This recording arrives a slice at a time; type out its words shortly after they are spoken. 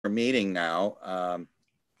meeting now.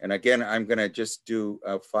 And again, I'm going to just do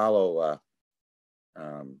follow.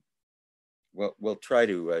 We'll try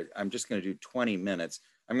to. I'm just going to do 20 minutes.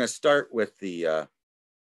 I'm going to start with the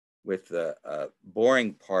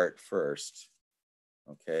boring part first.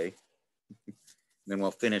 Okay. Then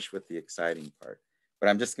we'll finish with the exciting part. But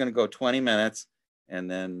I'm just going to go 20 minutes, and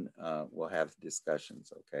then we'll have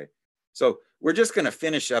discussions. Okay. So we're just going to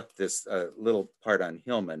finish up this little part on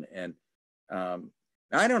Hillman. And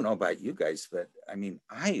I don't know about you guys, but I mean,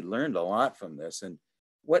 I learned a lot from this. And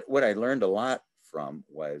what I learned a lot from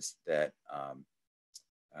was that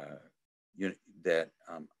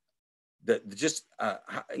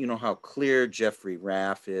how clear Jeffrey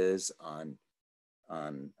Raff is on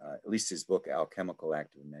at least his book Alchemical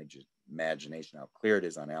Active Imagination, how clear it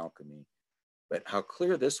is on alchemy, but how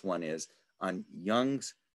clear this one is on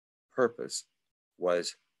Jung's purpose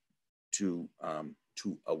was to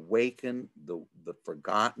awaken the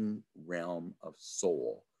forgotten realm of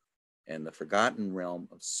soul. And the forgotten realm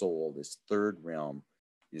of soul, this third realm,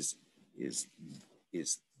 is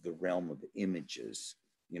the realm of images,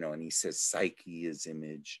 and he says psyche is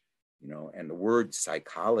image, and the word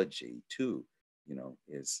psychology too,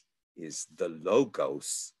 is the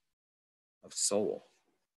logos of soul,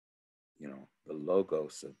 the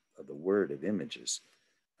logos of the word of images.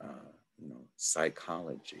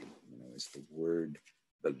 Psychology, is the word,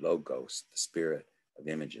 the logos, the spirit of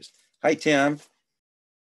images. Hi, Tim.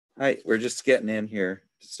 Hi, we're just getting in here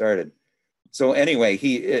started. So anyway,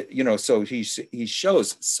 so he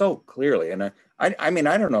shows so clearly, and I mean,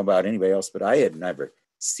 I don't know about anybody else, but I had never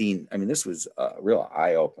seen, I mean, this was a real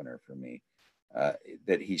eye opener for me,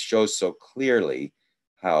 that he shows so clearly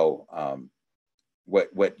how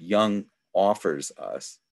what Jung offers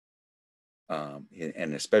us,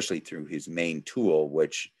 and especially through his main tool,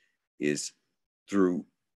 which is through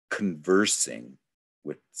conversing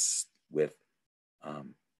with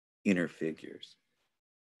inner figures,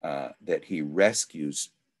 that he rescues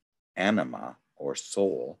anima or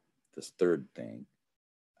soul, this third thing,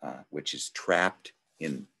 which is trapped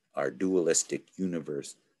in our dualistic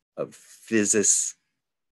universe of physis,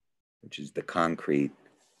 which is the concrete,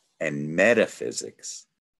 and metaphysics,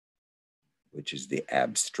 which is the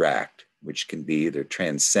abstract, which can be either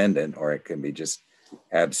transcendent or it can be just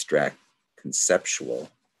abstract, conceptual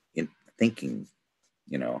in thinking,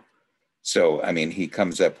 So, I mean, he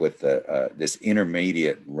comes up with this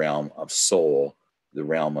intermediate realm of soul, the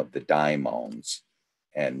realm of the daimons,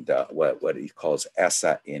 and what he calls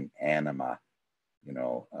essa in anima,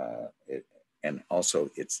 and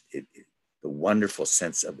also it's the wonderful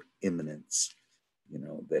sense of immanence,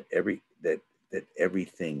 that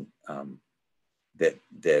everything,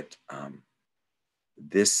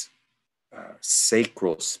 this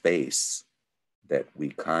sacral space that we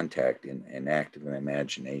contact in active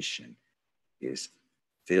imagination is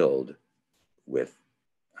filled with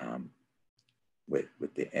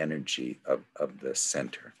the energy of the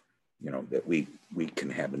center, that we can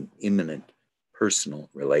have an immanent personal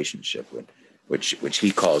relationship with, which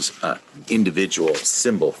he calls individual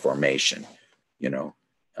symbol formation,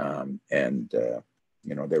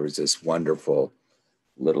 there was this wonderful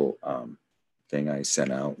little thing I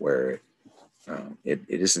sent out where it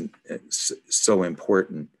isn't so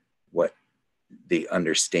important what the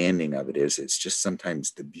understanding of it is. It's just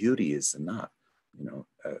sometimes the beauty is enough,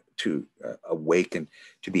 to awaken,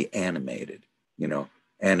 to be animated,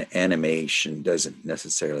 and animation doesn't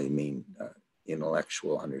necessarily mean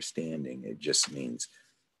intellectual understanding. It just means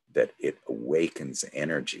that it awakens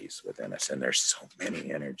energies within us. And there's so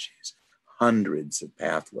many energies, hundreds of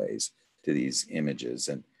pathways to these images.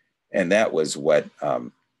 And that was what,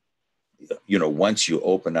 once you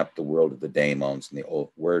open up the world of the daemons and the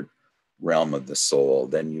old word realm of the soul,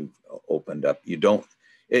 then you've opened up, you don't,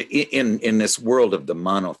 in this world of the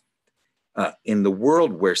in the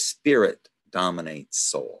world where spirit dominates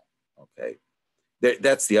soul, okay?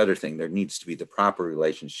 That's the other thing. There needs to be the proper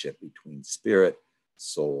relationship between spirit,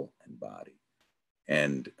 soul, and body.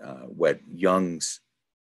 And what Jung's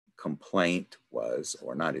complaint was,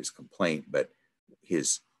 or not his complaint, but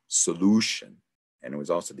his solution, and it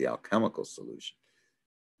was also the alchemical solution,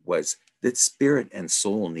 was that spirit and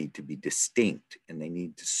soul need to be distinct and they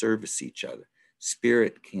need to service each other.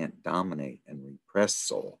 Spirit can't dominate and repress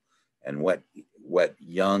soul. And what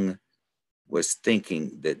Jung was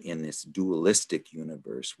thinking, that in this dualistic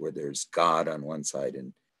universe where there's God on one side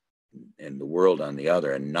and the world on the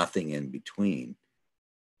other and nothing in between,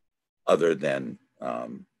 other than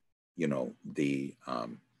the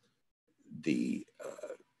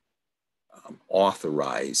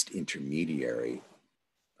authorized intermediary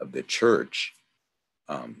of the church,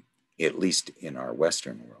 at least in our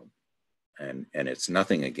Western world. And it's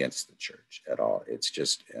nothing against the church at all. It's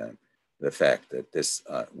just the fact that this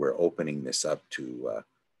we're opening this up to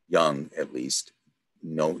Jung, at least,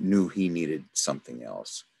 knew he needed something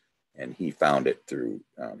else. And he found it through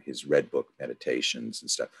his Red Book meditations and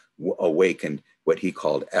stuff, awakened what he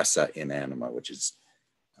called essa in anima, which is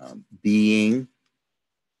being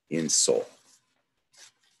in soul,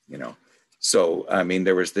 you know. So, I mean,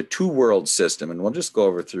 there was the two world system, and we'll just go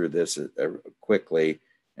over through this quickly,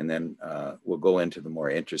 and then we'll go into the more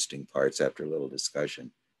interesting parts after a little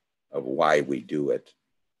discussion of why we do it.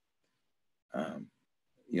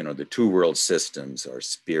 You know, the two world systems are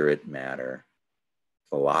spirit, matter,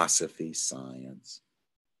 philosophy, science,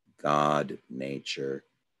 God, nature,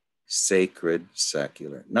 sacred,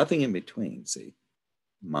 secular, nothing in between, see,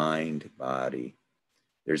 mind, body.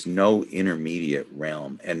 There's no intermediate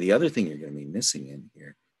realm. And the other thing you're going to be missing in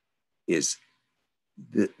here is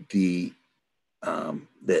that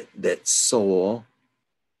soul,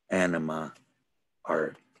 anima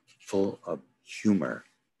are full of humor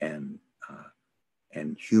and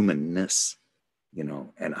humanness, you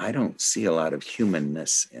know. And I don't see a lot of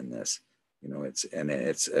humanness in this, you know. It's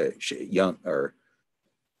Jung, or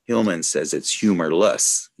Hillman says it's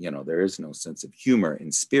humorless. You know, there is no sense of humor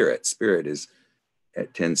in spirit. Spirit is,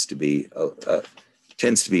 it tends to be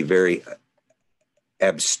very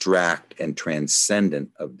abstract and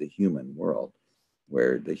transcendent of the human world,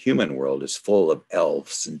 where the human world is full of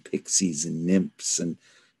elves and pixies and nymphs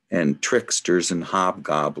and tricksters and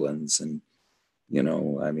hobgoblins. And, you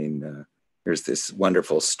know, I mean, there's this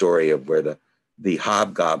wonderful story of where the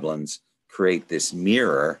hobgoblins create this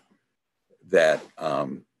mirror that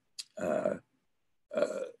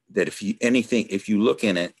that if you look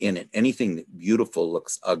in it, anything that beautiful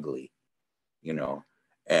looks ugly, you know.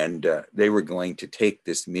 And they were going to take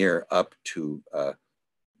this mirror up to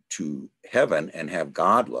heaven and have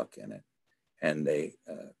God look in it, and they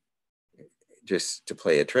just to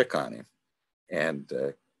play a trick on him. And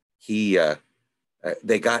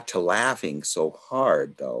they got to laughing so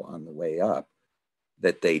hard, though, on the way up,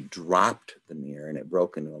 that they dropped the mirror and it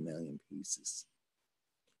broke into a million pieces.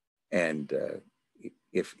 And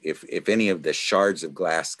if any of the shards of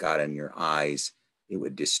glass got in your eyes, it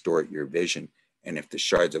would distort your vision. And if the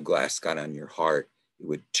shards of glass got on your heart, it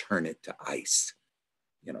would turn it to ice,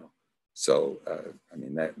 you know. So, I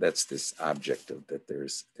mean, that's this object of that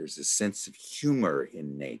there's a sense of humor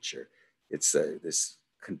in nature. It's this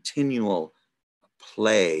continual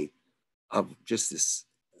play of just this,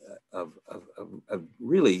 of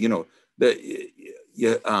really, you know,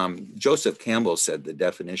 Joseph Campbell said the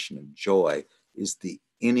definition of joy is the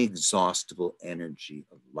inexhaustible energy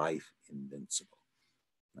of life invincible.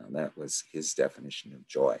 Now, that was his definition of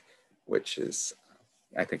joy, which is,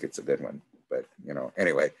 I think it's a good one. But, you know,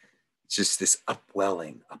 anyway, it's just this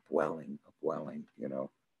upwelling, you know.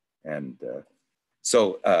 And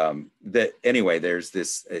anyway, there's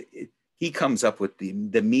this, he comes up with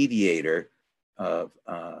the mediator of,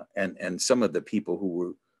 and some of the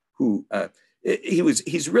people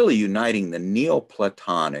he's really uniting the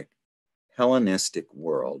Neoplatonic Hellenistic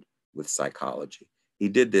world with psychology. He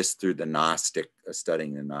did this through the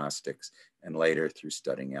studying the Gnostics, and later through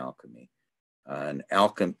studying alchemy. And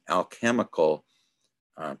alchemical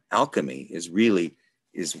alchemy is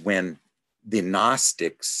when the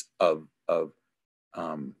Gnostics of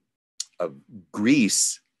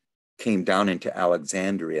Greece came down into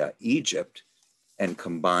Alexandria, Egypt, and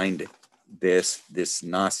combined this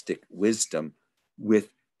Gnostic wisdom with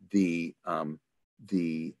the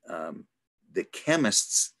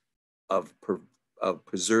chemists of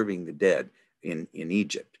preserving the dead in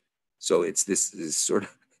Egypt. So it's this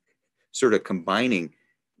sort of combining,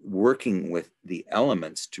 working with the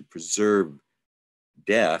elements to preserve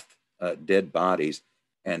dead bodies,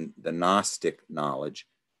 and the Gnostic knowledge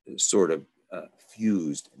sort of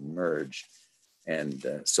fused and merged.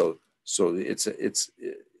 And so it's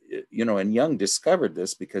you know, and Jung discovered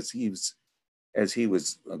this because as he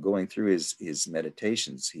was going through his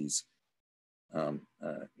meditations, he's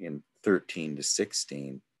in 13 to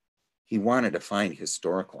 16, he wanted to find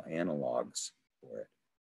historical analogs for it,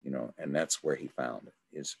 you know, and that's where he found it,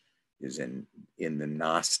 is in the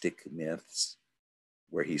Gnostic myths,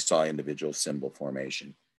 where he saw individual symbol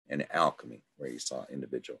formation, and alchemy, where he saw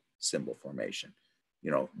individual symbol formation,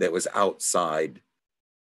 you know, that was outside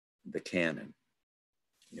the canon,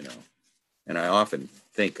 you know. And I often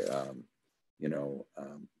think, you know,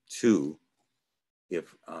 too,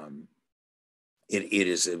 if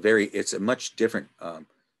it's a much different,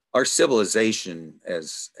 our civilization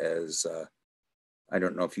as I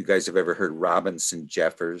don't know if you guys have ever heard Robinson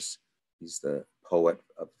Jeffers. He's the poet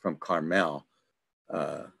from Carmel,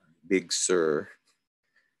 Big Sur,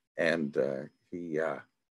 and he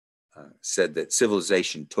said that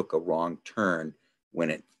civilization took a wrong turn when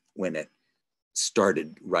it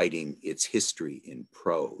started writing its history in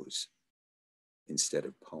prose instead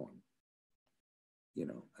of poem. You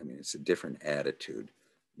know, I mean, it's a different attitude,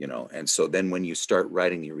 you know. And so then when you start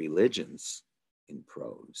writing your religions in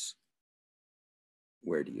prose,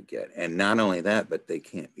 where do you get? And not only that, but they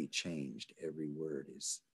can't be changed. Every word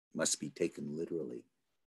must be taken literally.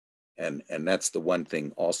 And that's the one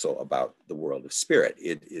thing also about the world of spirit.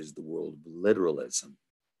 It is the world of literalism.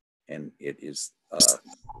 And it is,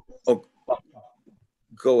 oh,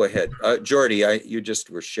 go ahead. Jordy, you just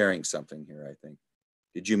were sharing something here, I think.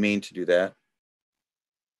 Did you mean to do that?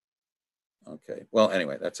 Okay. Well,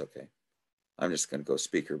 anyway, that's okay. I'm just going to go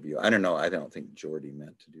speaker view. I don't know. I don't think Jordy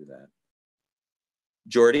meant to do that.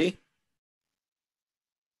 Jordy?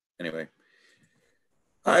 Anyway,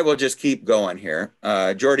 I will just keep going here.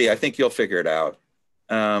 Jordy, I think you'll figure it out.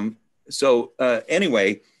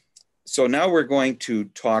 Anyway, so now we're going to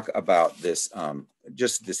talk about this,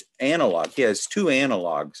 just this analog. He has two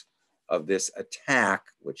analogs of this attack,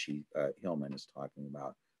 which Hillman is talking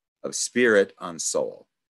about, of spirit on soul.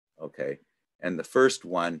 Okay, and the first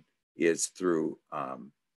one is through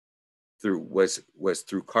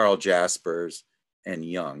Carl Jaspers and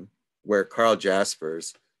Jung, where Carl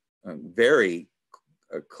Jaspers very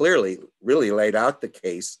clearly really laid out the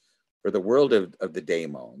case for the world of the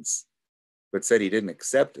daemons, but said he didn't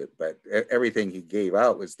accept it. But everything he gave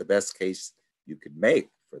out was the best case you could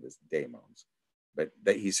make for the daemons. But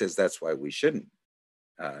he says that's why we shouldn't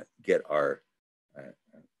get our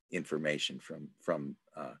information from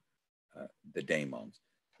the daemons.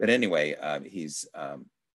 But anyway, he's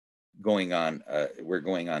going on. We're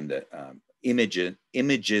going on the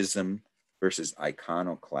imagism versus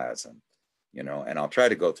iconoclasm, you know. And I'll try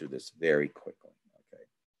to go through this very quickly. Okay.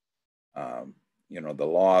 You know, the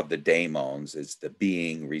law of the daemons is the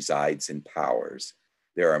being resides in powers.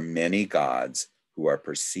 There are many gods who are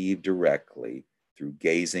perceived directly through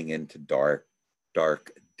gazing into dark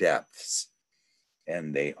depths,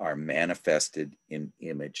 and they are manifested in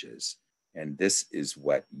images. And this is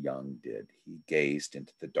what Jung did. He gazed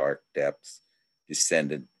into the dark depths,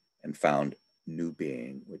 descended, and found new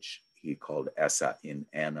being, which he called essa in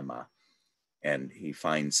anima. And he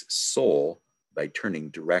finds soul by turning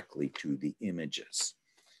directly to the images.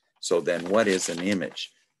 So then what is an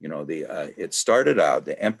image? You know, it started out,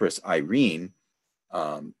 the Empress Irene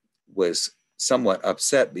was somewhat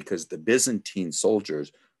upset because the Byzantine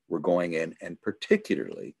soldiers were going in and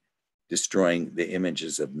particularly destroying the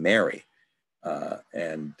images of Mary.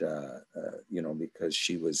 You know, because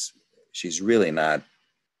she's really not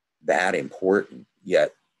that important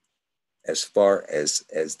yet as far as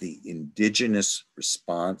the indigenous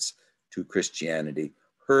response to Christianity.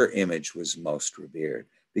 Her image was most revered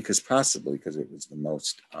possibly because it was the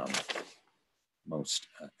most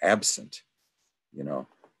absent, you know.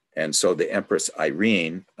 And so the Empress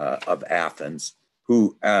Irene of Athens,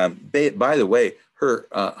 who, by the way, her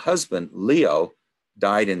husband Leo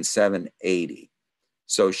died in 780.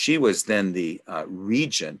 So she was then the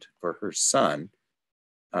regent for her son,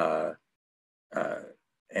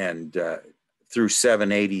 and through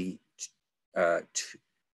 780, let's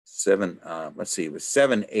see, it was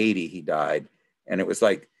 780 he died, and it was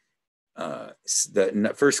like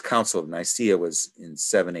the first council of Nicaea was in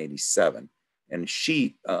 787, and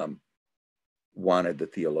she wanted the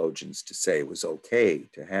theologians to say it was okay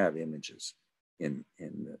to have images in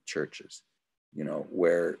the churches, you know,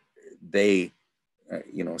 where they,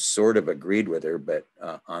 you know, sort of agreed with her, but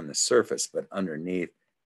on the surface, but underneath,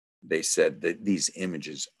 they said that these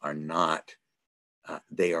images are not,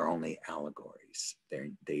 they are only allegories.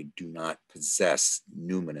 They do not possess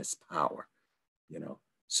numinous power, you know.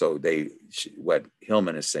 So what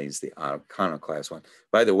Hillman is saying is the iconoclast one.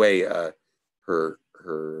 By the way, her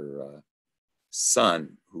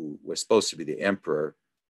son, who was supposed to be the emperor,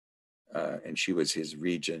 and she was his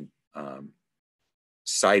regent,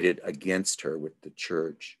 sided against her with the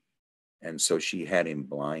church. And so she had him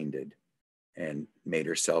blinded and made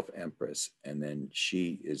herself empress. And then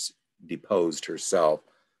she is deposed herself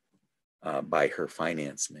by her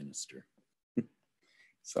finance minister.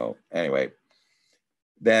 So anyway,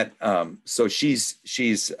 that, so he's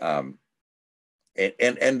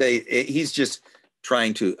just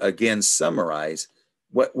trying to, again, summarize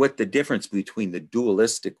what the difference between the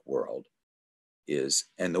dualistic world is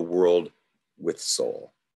and the world with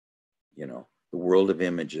soul, you know, the world of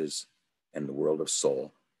images and the world of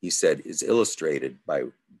soul. He said is illustrated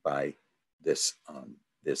by this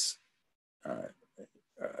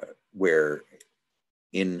where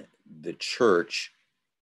in the church,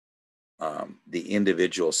 the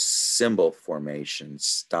individual symbol formation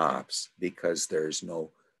stops because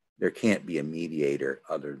there can't be a mediator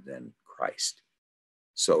other than Christ.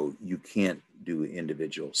 So you can't do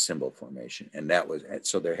individual symbol formation, and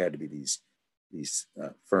so there had to be these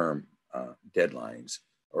firm deadlines,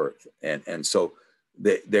 and so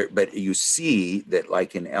there. But you see that,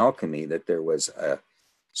 like in alchemy, that there was a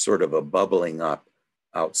sort of a bubbling up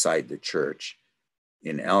outside the church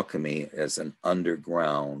in alchemy as an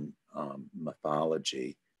underground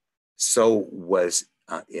mythology. So was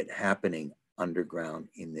it happening underground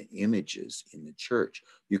in the images in the church.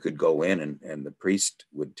 You could go in and the priest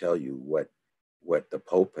would tell you what the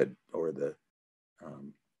Pope had, or the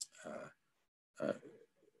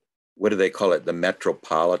what do they call it? The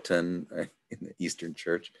metropolitan in the Eastern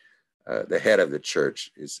Church. The head of the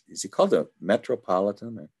church is he called a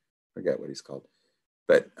metropolitan? I forget what he's called,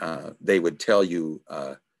 but they would tell you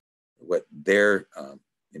what their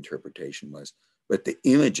interpretation was. But the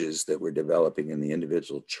images that were developing in the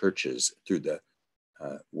individual churches through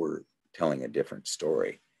were telling a different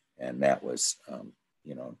story, and that was,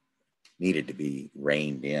 needed to be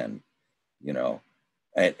reined in,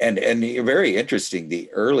 and very interesting.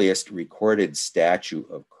 The earliest recorded statue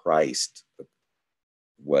of Christ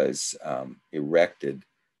was erected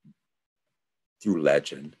through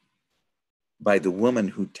legend by the woman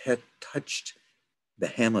who touched the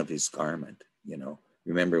hem of his garment.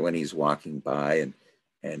 Remember when he's walking by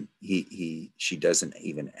and she doesn't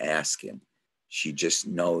even ask him. She just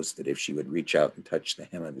knows that if she would reach out and touch the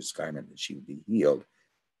hem of his garment, that she would be healed.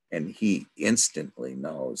 And he instantly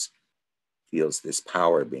feels this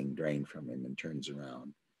power being drained from him, and turns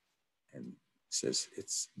around and says,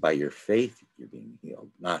 it's by your faith you're being healed,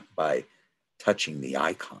 not by touching the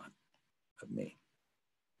icon of me.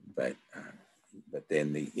 But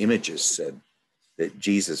then the images said that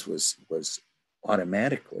Jesus was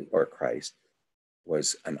automatically, or Christ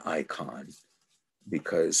was an icon,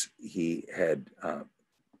 because he had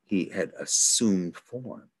assumed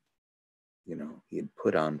form. He had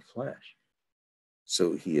put on flesh.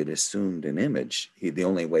 So he had assumed an image. The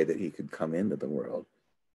only way that he could come into the world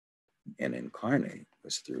and incarnate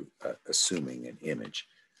was through assuming an image.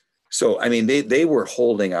 So, I mean, they were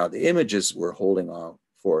holding out, the images were holding out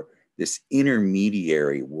for this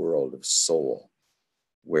intermediary world of soul,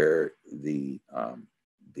 where the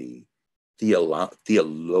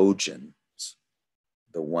theologians,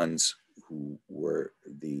 the ones who were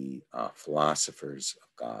the philosophers of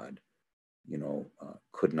God,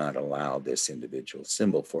 could not allow this individual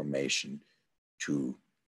symbol formation to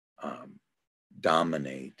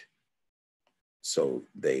dominate. So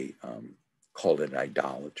they called it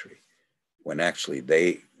idolatry, when actually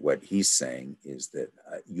what he's saying is that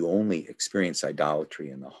you only experience idolatry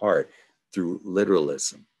in the heart through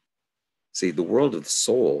literalism. See, the world of the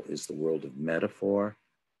soul is the world of metaphor.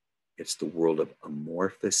 It's the world of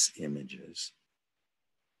amorphous images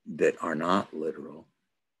that are not literal.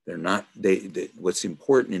 They're not, what's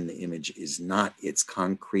important in the image is not its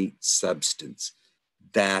concrete substance.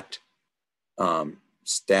 That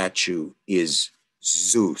statue is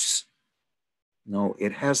Zeus. No,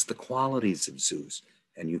 it has the qualities of Zeus,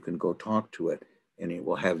 and you can go talk to it, and it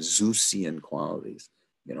will have Zeusian qualities,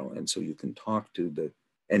 and so you can talk to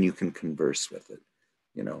and you can converse with it,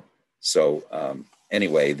 So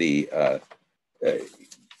anyway,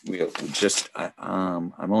 we'll just,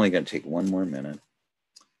 I'm only going to take one more minute,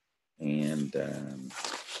 and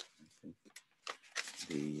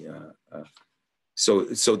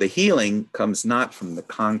so the healing comes not from the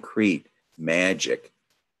concrete magic,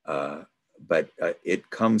 but it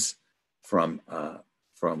comes from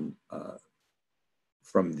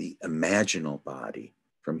the imaginal body,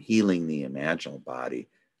 from healing the imaginal body,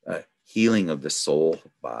 healing of the soul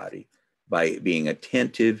body. By being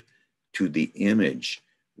attentive to the image,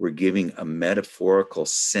 we're giving a metaphorical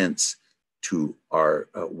sense to our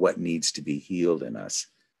what needs to be healed in us,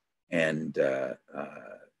 and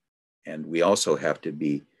we also have to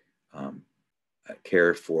be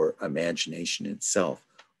care for imagination itself,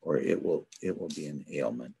 or it will be an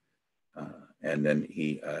ailment. And then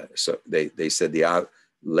so they said the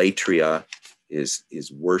latria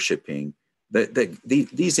is worshiping.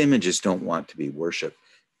 These images don't want to be worshiped.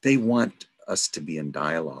 They want us to be in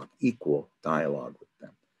dialogue, equal dialogue with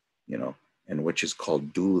them, and which is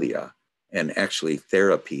called dulia. And actually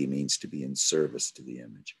therapy means to be in service to the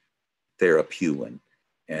image, therapeuin.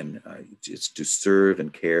 And it's to serve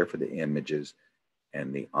and care for the images,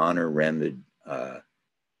 and the honor rendered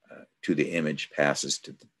to the image passes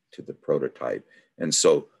to the prototype. And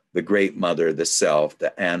so the great mother, the self,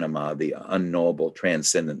 the anima, the unknowable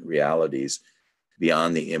transcendent realities,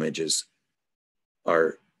 beyond the images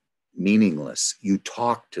are meaningless. You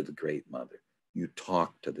talk to the Great Mother, you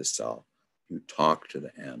talk to the self, you talk to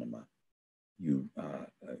the anima.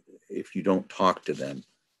 If you don't talk to them,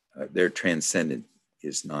 their transcendent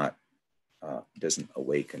is not, doesn't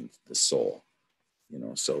awaken the soul.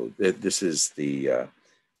 So this is the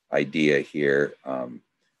idea here.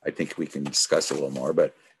 I think we can discuss a little more,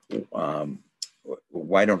 but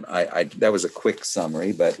why don't I that was a quick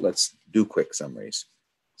summary, but let's do quick summaries.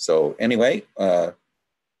 So anyway,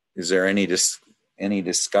 is there any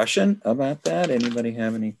discussion about that? Anybody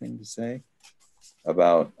have anything to say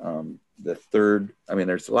about the third? I mean,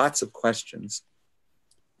 there's lots of questions,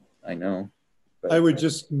 I know. But, I would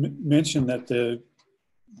just mention that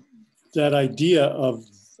that idea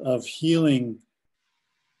of healing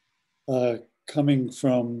coming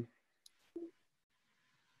from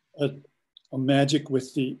a magic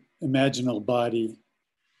with the imaginal body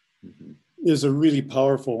is a really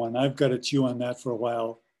powerful one. I've got to chew on that for a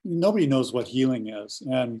while. Nobody knows what healing is,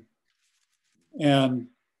 and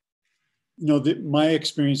my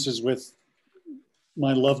experiences with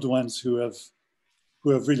my loved ones who have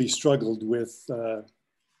really struggled with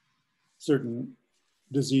certain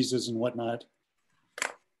diseases and whatnot.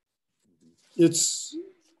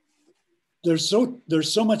 There's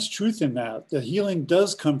so much truth in that. The healing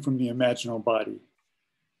does come from the imaginal body.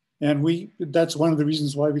 And that's one of the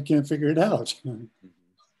reasons why we can't figure it out.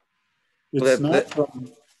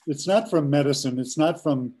 It's not from medicine. It's not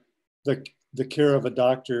from the care of a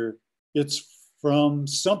doctor. It's from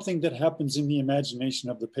something that happens in the imagination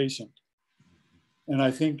of the patient. And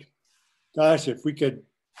I think, gosh, if we could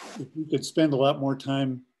spend a lot more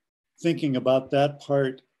time thinking about that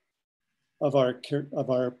part of our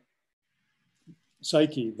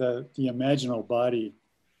psyche, the imaginal body.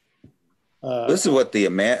 This is what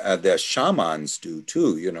the shamans do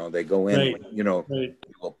too. They go in, right, they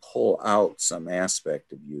will pull out some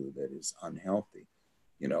aspect of you that is unhealthy,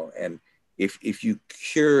 and if you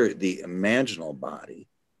cure the imaginal body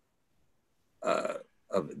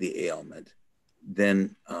of the ailment,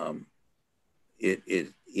 then it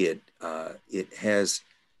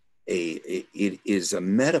is a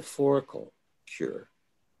metaphorical cure.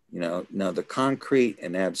 Now the concrete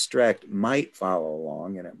and abstract might follow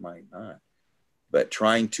along, and it might not. But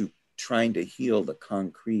trying to heal the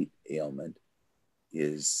concrete ailment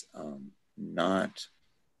is not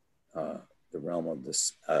the realm of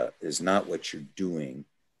this. Is not what you're doing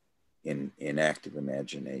in active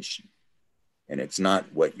imagination, and it's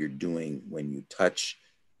not what you're doing when you touch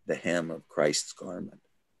the hem of Christ's garment,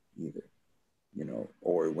 either.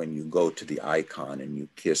 Or when you go to the icon and you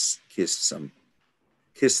kiss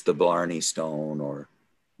the Blarney Stone, or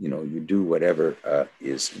you do whatever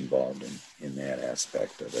is involved in that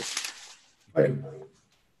aspect of it. I can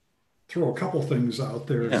throw a couple things out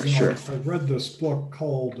there. Yeah, sure. I read this book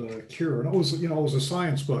called Cure, and it was a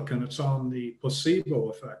science book, and it's on the placebo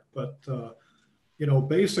effect. But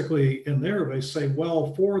basically in there they say,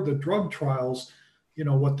 well, for the drug trials,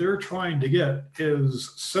 what they're trying to get is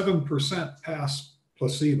 7% past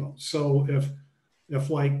placebo. So if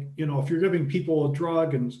you're giving people a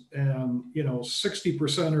drug and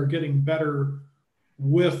 60% are getting better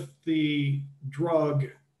with the drug,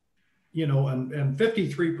 and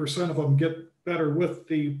 53% of them get better with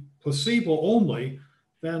the placebo only,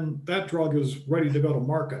 then that drug is ready to go to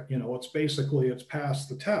market. It's past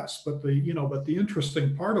the test. But the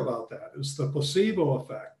interesting part about that is the placebo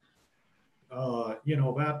effect.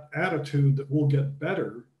 That attitude that we'll get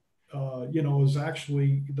better, is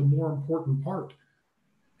actually the more important part.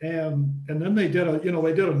 And then they did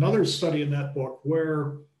another study in that book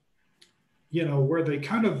where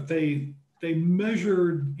they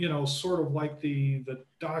measured, sort of like the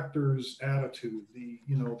doctor's attitude, the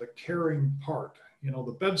caring part,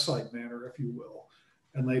 the bedside manner, if you will.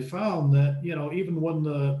 And they found that, even when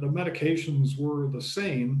the medications were the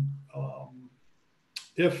same,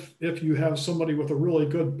 if you have somebody with a really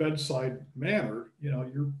good bedside manner,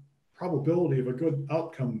 your probability of a good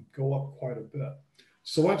outcome go up quite a bit.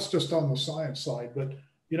 So that's just on the science side. But,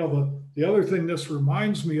 the other thing this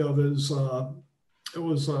reminds me of is it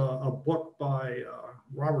was a book by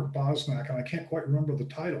Robert Bosnak, and I can't quite remember the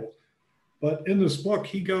title. But in this book,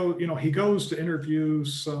 he goes to interview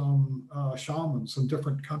some shamans in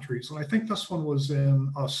different countries. And I think this one was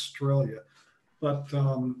in Australia. But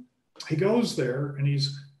he goes there and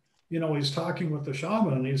he's talking with the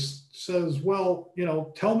shaman, and he says, well,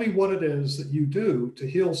 tell me what it is that you do to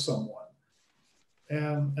heal someone.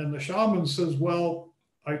 And the shaman says, well,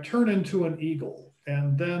 I turn into an eagle,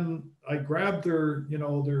 and then I grab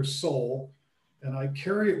their soul, and I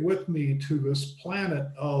carry it with me to this planet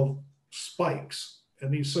of spikes.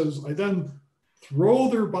 And he says, I then throw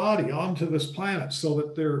their body onto this planet so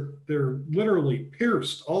that they're literally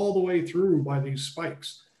pierced all the way through by these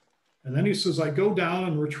spikes. And then he says, I go down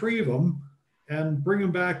and retrieve them and bring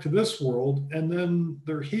them back to this world, and then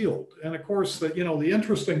they're healed. And of course, the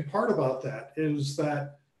interesting part about that is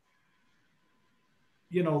that,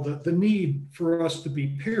 the need for us to be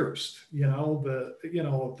pierced,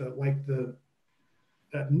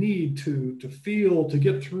 that need to feel, to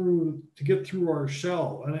get through our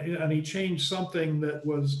shell. And he changed something that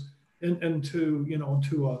was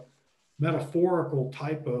into a metaphorical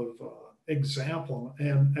type of example.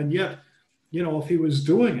 And yet, if he was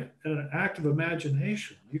doing it in an act of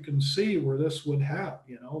imagination, you can see where this would have,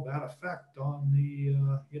 that effect on the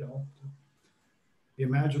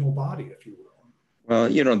imaginal body, if you will. Well,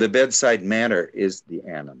 the bedside matter is the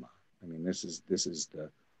anima. I mean, this is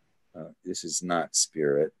not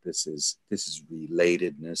spirit. This is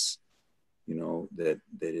relatedness. That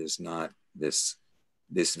is not this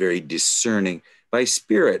very discerning. By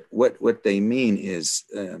spirit, what they mean is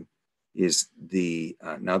the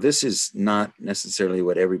now this is not necessarily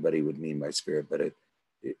what everybody would mean by spirit, but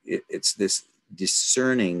it's this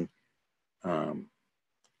discerning,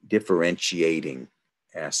 differentiating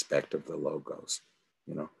aspect of the logos.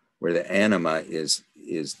 Where the anima is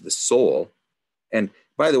the soul. And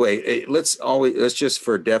by the way, let's just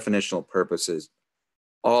for definitional purposes,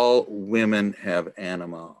 all women have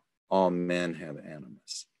anima, all men have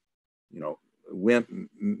animus.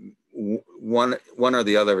 One or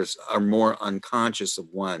the others are more unconscious of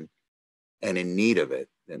one and in need of it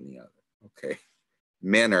than the other. Okay,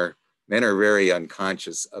 men are very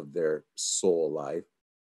unconscious of their soul life,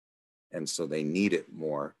 and so they need it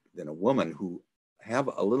more than a woman who have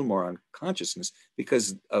a little more unconsciousness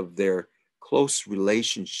because of their close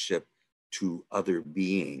relationship to other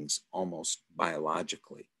beings, almost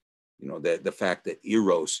biologically. The fact that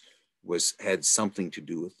eros had something to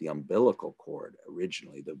do with the umbilical cord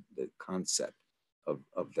originally, the concept of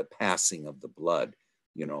the passing of the blood,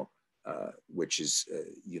 which is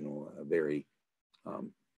a very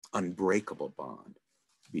unbreakable bond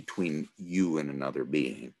between you and another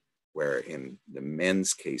being, where in the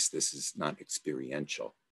men's case, this is not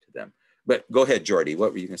experiential to them. But go ahead, Jordy,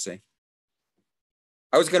 what were you going to say?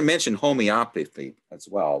 I was going to mention homeopathy as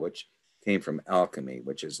well, which came from alchemy,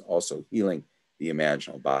 which is also healing the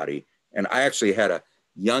imaginal body. And I actually had a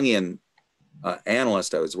Jungian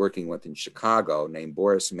analyst I was working with in Chicago named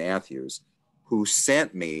Boris Matthews, who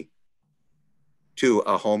sent me to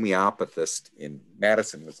a homeopathist in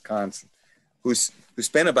Madison, Wisconsin, who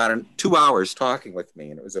spent about 2 hours talking with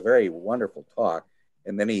me. And it was a very wonderful talk.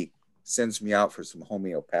 And then he sends me out for some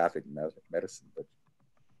homeopathic medicine. But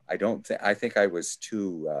I think I was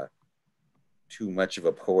too much of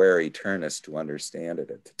a puer eternus to understand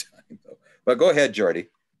it at the time, though. But go ahead, Jordy.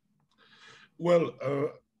 Well,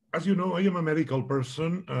 as you know, I am a medical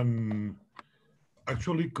person and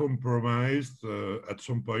actually compromised at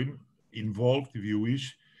some point, involved, if you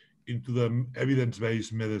wish, into the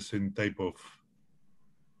evidence-based medicine type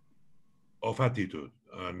of attitude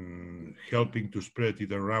and helping to spread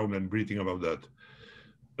it around and breathing about that.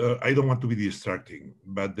 I don't want to be distracting,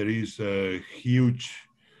 but there is a huge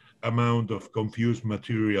amount of confused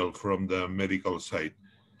material from the medical side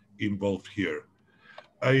involved here.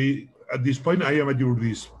 At this point, I am at your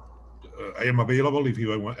I am available if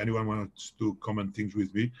anyone wants to comment things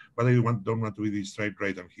with me, but I don't want to be distracted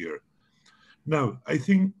right on here. Now, I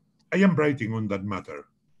think I am writing on that matter,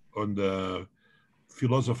 on the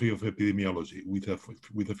philosophy of epidemiology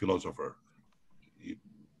with a philosopher.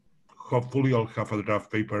 Hopefully, I'll have a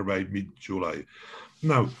draft paper by mid-July.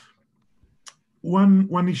 Now,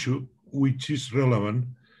 one issue which is relevant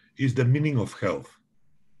is the meaning of health,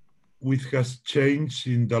 which has changed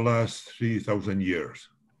in the last 3,000 years.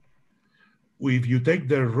 If you take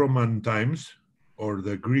the Roman times or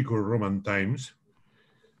the Greek or Roman times,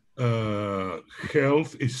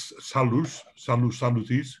 health is salus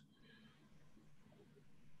salutis,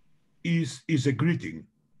 is a greeting.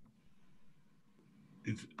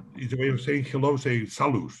 It's a way of saying hello, saying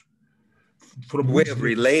salus. From a way of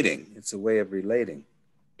relating. It's a way of relating.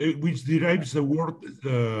 Which derives the word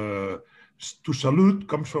to salute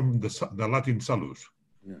comes from the Latin salus.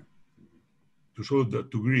 Yeah. To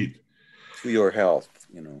salute, to greet. To your health,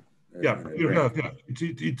 Yeah, your health. Yeah,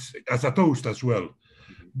 it's as a toast as well,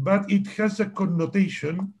 but it has a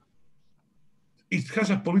connotation. It has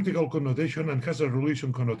a political connotation and has a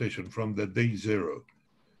religion connotation from the day zero,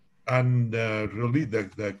 and really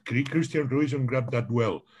the Christian religion grabbed that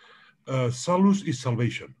well. Salus is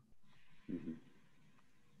salvation. Mm-hmm.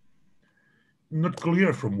 Not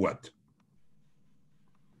clear from what.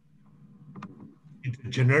 It's a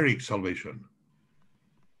generic salvation.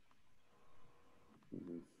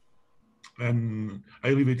 And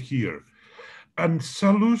I leave it here. And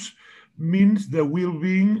salus means the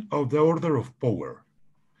well-being of the order of power.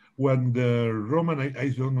 When the Roman, I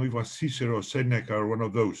don't know if it was Cicero or Seneca or one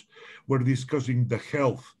of those, were discussing the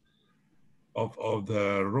health of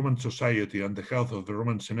the Roman society and the health of the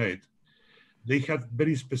Roman Senate, they had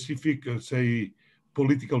very specific, say,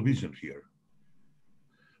 political vision here.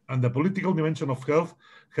 And the political dimension of health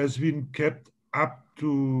has been kept up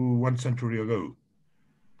to 1 century ago.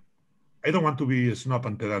 I don't want to be a snob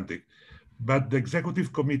and pedantic, but the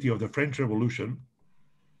executive committee of the French Revolution,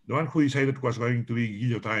 the one who decided was going to be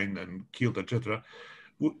guillotined and killed, etc.,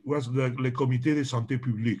 was the Le Comité de Santé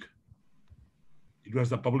Publique. It was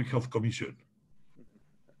the Public Health Commission,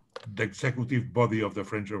 the executive body of the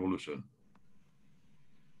French Revolution.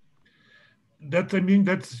 That, I mean,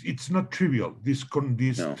 it's not trivial, these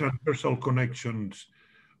no. Transversal connections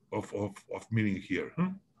of meaning here. Huh?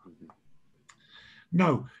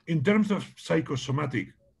 Now, in terms of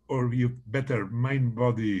psychosomatic, or better,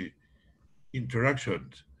 mind-body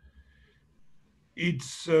interactions,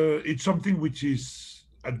 it's something which is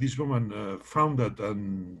at this moment founded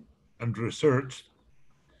and researched.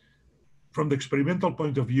 From the experimental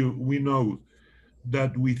point of view, we know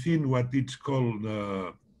that within what it's called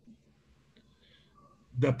the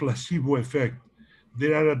placebo effect,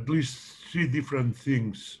 there are at least 3 different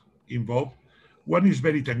things involved. One is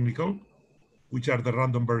very technical, which are the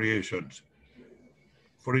random variations.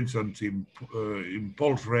 For instance, in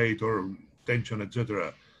pulse rate or tension,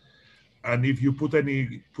 etc. And if you put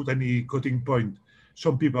any cutting point,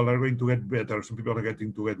 some people are going to get better, some people are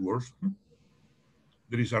going to get worse.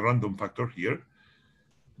 There is a random factor here,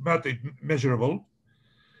 but it's measurable.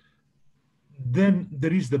 Then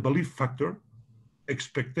there is the belief factor.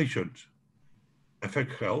 Expectations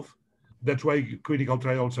affect health. That's why clinical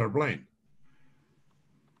trials are blind,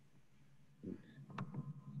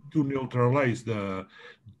 to neutralize the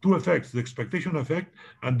 2 effects, the expectation effect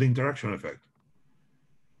and the interaction effect.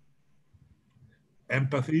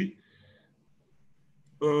 Empathy,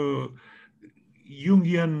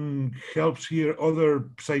 Jungian helps here, other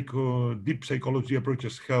deep psychology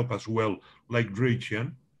approaches help as well, like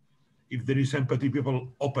Reichian. If there is empathy,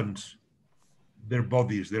 people opens their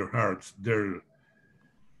bodies, their hearts, their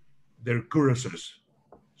cuirasses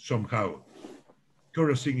somehow.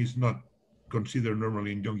 Cuirassing is not considered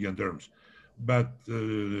normally in Jungian terms, but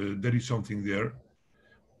there is something there.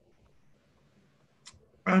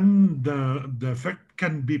 And the effect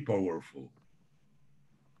can be powerful.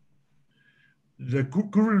 The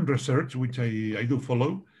current research, which I do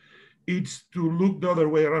follow, it's to look the other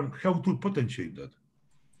way around, how to potentiate that.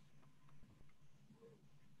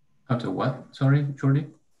 How to what? Sorry, Jordi?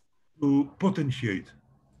 To potentiate.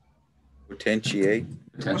 Potentiate?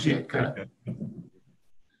 Potentiate, got it.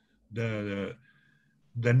 The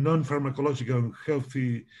non-pharmacological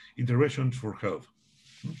healthy interventions for health.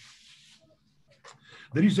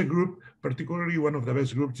 There is a group, particularly one of the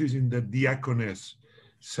best groups is in the Diaconess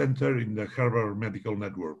Center in the Harvard Medical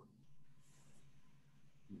Network.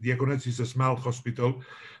 Diaconess is a small hospital.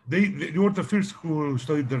 They were the first who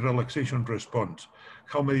studied the relaxation response,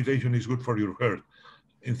 how meditation is good for your heart,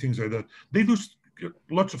 and things like that. They do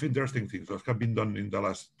lots of interesting things that have been done in the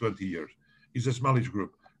last 20 years. It's a smallish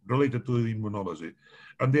group related to the immunology,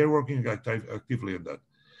 and they're working actively on that.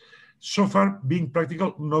 So far, being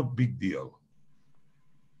practical, no big deal.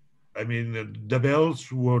 I mean, the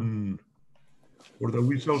bells won't, or the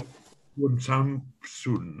whistle won't sound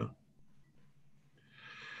soon.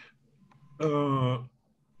 The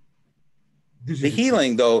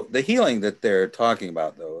healing that they're talking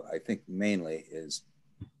about, though, I think mainly is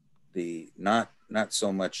the not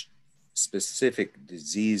so much specific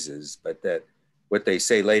diseases, but that what they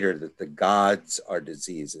say later, that the gods are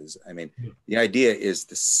diseases. I mean, the idea is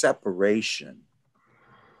the separation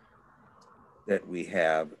that we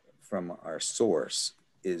have from our source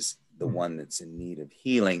is the one that's in need of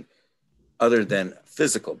healing, other than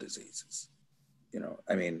physical diseases. You know,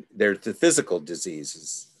 I mean, there's the physical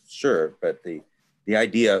diseases, sure, but the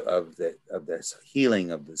idea of this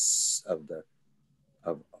healing of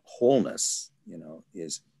wholeness, you know,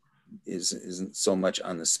 isn't so much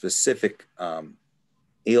on the specific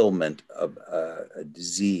ailment of a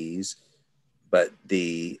disease, but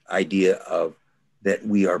the idea of that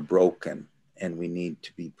we are broken and we need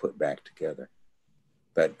to be put back together.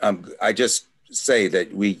 But I just say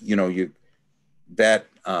that that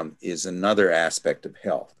is another aspect of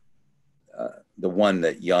health. The one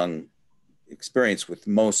that Jung experienced with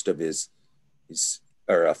most of his,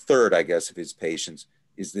 or a third, I guess, of his patients,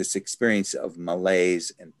 is this experience of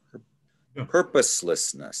malaise and Yeah.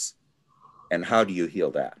 purposelessness. And how do you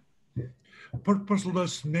heal that?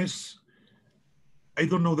 Purposelessness, I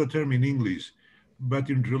don't know the term in English, but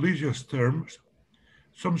in religious terms,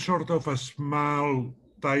 some sort of a small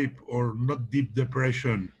type or not deep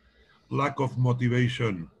depression, lack of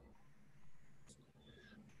motivation.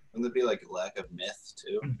 Wouldn't it be like a lack of myth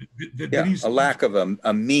too? Yeah, a lack of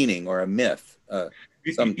a meaning or a myth,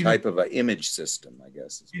 some type of an image system, I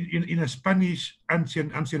guess. In Spanish,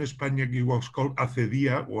 ancient Spanish, it was called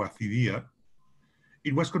acedia or acidia.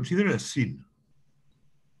 It was considered a sin.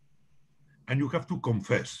 And you have to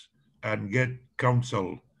confess and get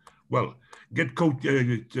counsel. Well, get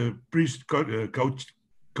priest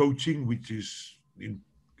coaching, which is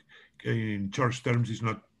in church terms is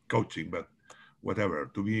not coaching, but whatever,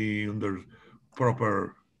 to be under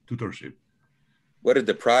proper tutorship. What did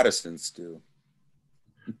the Protestants do?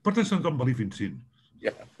 Protestants don't believe in sin.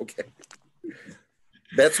 Yeah, okay.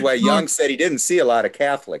 That's why Jung said he didn't see a lot of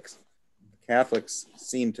Catholics. Catholics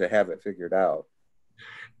seem to have it figured out.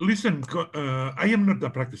 Listen, I am not a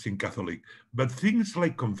practicing Catholic, but things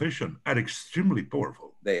like confession are extremely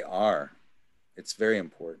powerful. They are. It's very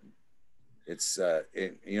important. It's,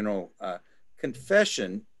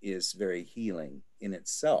 confession is very healing in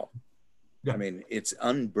itself. Yeah. I mean, it's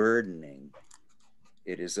unburdening.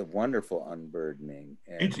 It is a wonderful unburdening.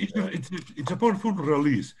 And, it's a powerful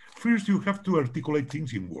release. First, you have to articulate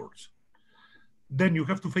things in words. Then you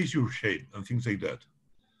have to face your shame and things like that.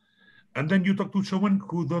 And then you talk to someone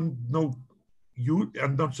who don't know you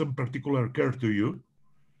and not some particular care to you.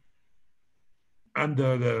 And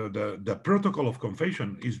the protocol of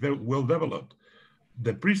confession is very well developed.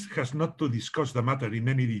 The priest has not to discuss the matter in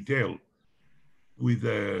any detail with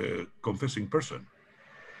the confessing person.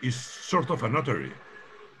 It's sort of a notary.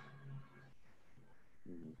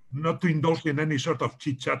 Not to indulge in any sort of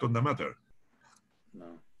chit-chat on the matter.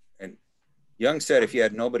 No. And Jung said if you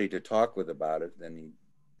had nobody to talk with about it, then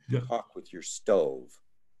you talk with your stove.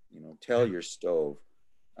 Tell your stove.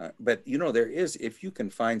 But, there is, if you can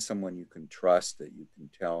find someone you can trust that you can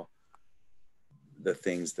tell the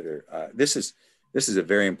things that are, this is a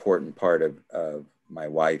very important part of my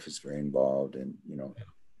wife is very involved in,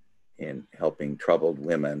 in helping troubled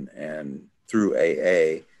women and through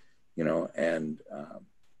AA,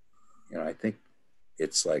 I think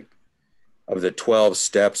it's like of the 12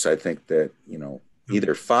 steps, I think that,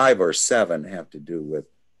 either 5 or 7 have to do with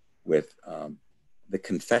the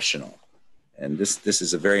confessional. And this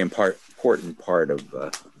is a very important part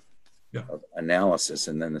of analysis.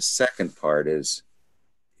 And then the second part is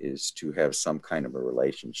to have some kind of a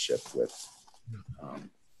relationship with,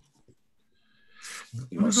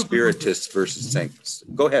 spiritists versus saints.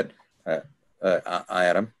 Go ahead,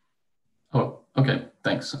 Adam. Oh, okay,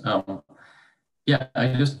 thanks. Yeah,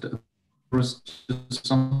 there was just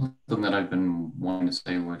something that I've been wanting to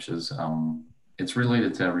say, which is it's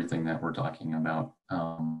related to everything that we're talking about.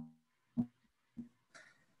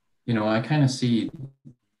 I kind of see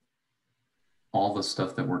all the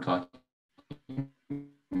stuff that we're talking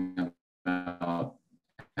about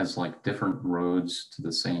as like different roads to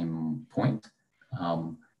the same point.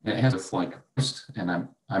 It has like, and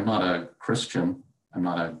I'm not a Christian, I'm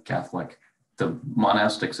not a Catholic. The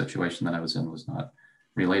monastic situation that I was in was not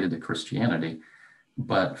related to Christianity,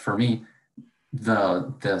 but for me,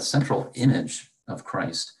 the central image of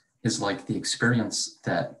Christ is like the experience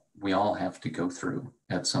that we all have to go through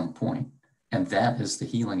at some point. And that is the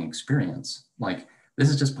healing experience. Like, this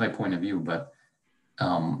is just my point of view, but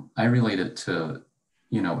I relate it to,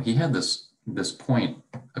 he had this point,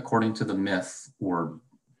 according to the myth, or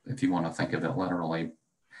if you want to think of it literally,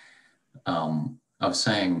 of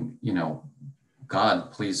saying,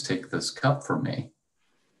 God, please take this cup from me.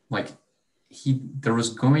 Like, there was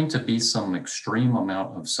going to be some extreme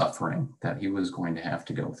amount of suffering that he was going to have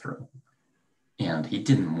to go through. And he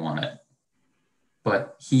didn't want it.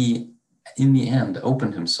 But he, in the end,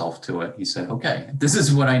 opened himself to it. He said, okay, this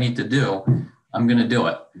is what I need to do. I'm going to do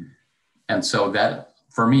it. And so that,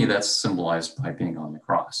 for me, that's symbolized by being on the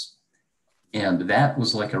cross. And that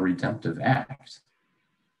was like a redemptive act.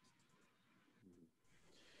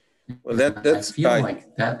 Well, that's I feel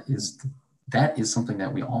like that is something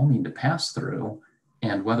that we all need to pass through.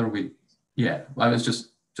 And whether I was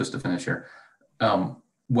just to finish here,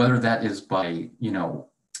 whether that is by,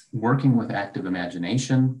 working with active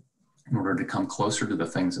imagination in order to come closer to the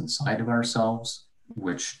things inside of ourselves,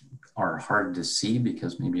 which are hard to see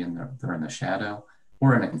because maybe they're in the shadow,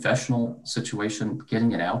 or in a confessional situation,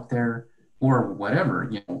 getting it out there, or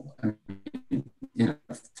whatever, in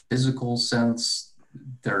a physical sense,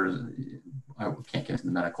 I can't get into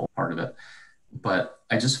the medical part of it, but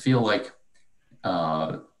I just feel like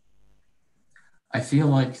I feel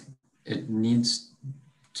like it needs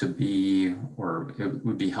to be, or it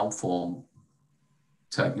would be helpful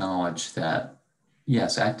to acknowledge that,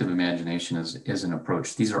 yes, active imagination is an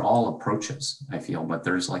approach. These are all approaches, I feel, but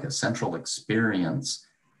there's like a central experience,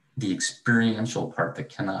 the experiential part that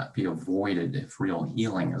cannot be avoided if real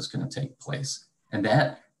healing is going to take place. And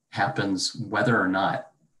that happens whether or not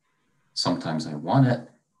sometimes I want it,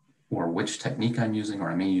 or which technique I'm using, or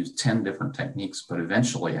I may use 10 different techniques, but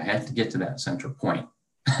eventually I have to get to that center point.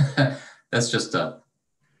 That's just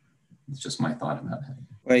it's just my thought about it.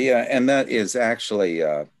 Well, yeah, and that is actually,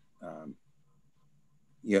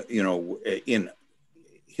 you know, in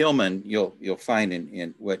Hillman, you'll find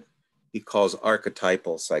in what he calls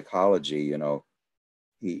archetypal psychology, you know,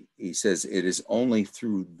 he says it is only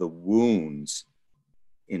through the wounds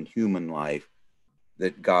in human life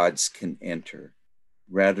that gods can enter,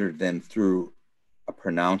 rather than through a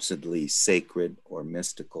pronouncedly sacred or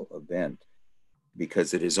mystical event,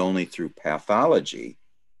 because it is only through pathology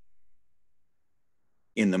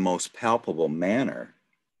in the most palpable manner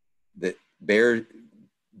that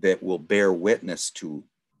will bear witness to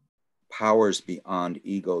powers beyond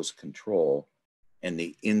ego's control and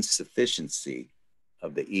the insufficiency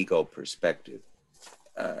of the ego perspective.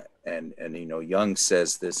 And you know, Jung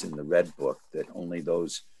says this in the Red Book, that only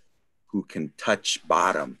those who can touch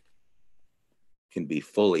bottom can be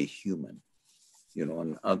fully human. You know,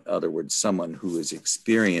 in other words, someone who has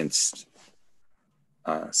experienced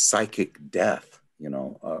psychic death, you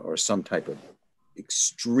know, or some type of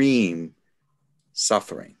extreme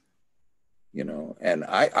suffering, you know. And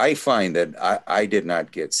I find that I did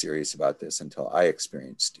not get serious about this until I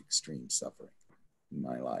experienced extreme suffering in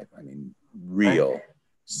my life. I mean, real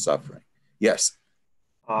suffering. Yes.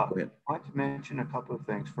 Go ahead. I want to mention a couple of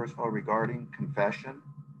things. First of all, regarding confession,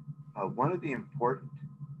 one of the important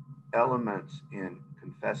elements in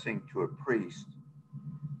confessing to a priest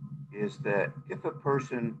is that if a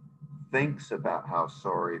person thinks about how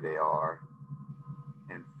sorry they are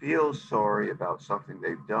and feels sorry about something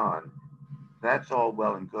they've done, that's all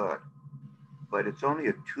well and good, but it's only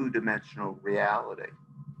a two-dimensional reality.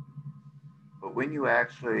 But when you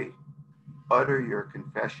actually utter your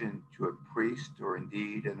confession to a priest or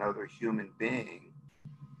indeed another human being,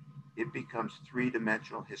 it becomes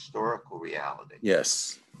three-dimensional historical reality.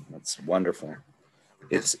 Yes, that's wonderful.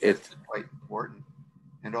 It's quite important.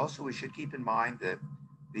 And also we should keep in mind that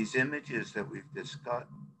these images that we've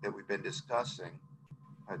been discussing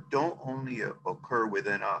don't only occur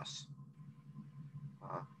within us.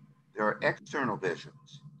 There are external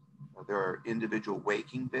visions. There are individual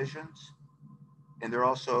waking visions, and there are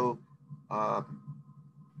also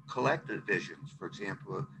collective visions. For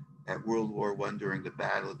example, at World War I during the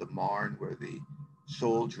Battle of the Marne, where the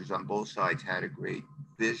soldiers on both sides had a great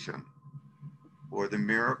vision, or the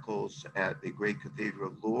miracles at the great Cathedral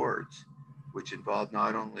of Lourdes, which involved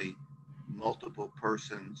not only multiple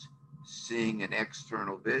persons seeing an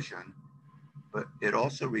external vision, but it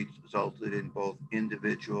also resulted in both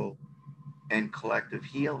individual and collective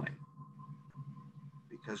healing,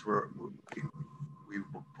 because we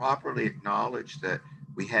properly acknowledge that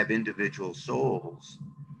we have individual souls,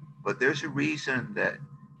 but there's a reason that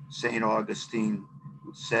St. Augustine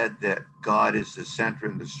said that God is the center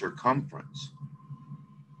and the circumference.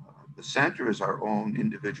 The center is our own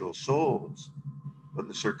individual souls, but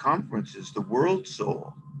the circumference is the world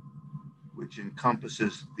soul, which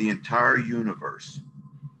encompasses the entire universe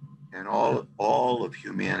and all of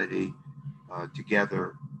humanity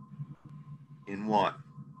together in one.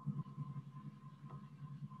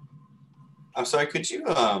 I'm sorry, could you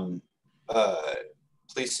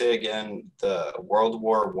please say again the World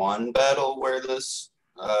War I battle where this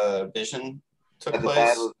vision took place? The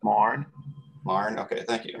Battle of Marne. Marne, okay,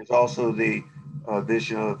 thank you. There's also the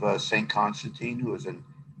vision of St. Constantine, who was an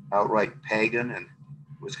outright pagan and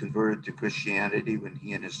was converted to Christianity when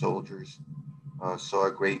he and his soldiers saw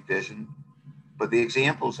a great vision. But the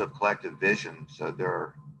examples of collective visions, there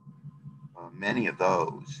are many of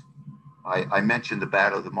those. I mentioned the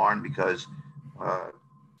Battle of the Marne because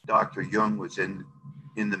Dr. Jung was in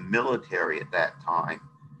the military at that time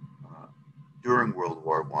during World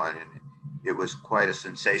War I, and it was quite a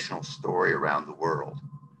sensational story around the world.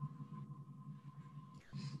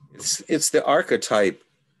 It's the archetype.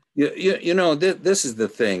 You know, this is the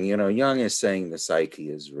thing. You know, Jung is saying the psyche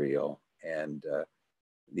is real, and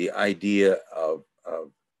the idea of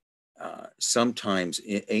sometimes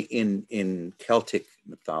in Celtic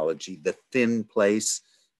mythology, the thin place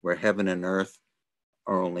where heaven and earth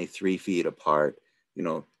are only 3 feet apart. You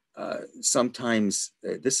know, sometimes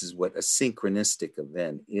this is what a synchronistic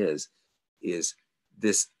event is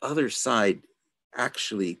this other side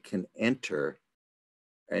actually can enter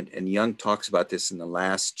and Jung talks about this in the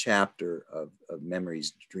last chapter of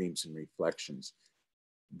Memories, Dreams, and Reflections,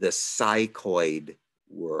 the psychoid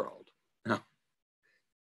world. Now,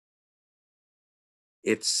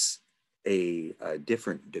 it's a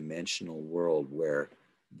different dimensional world where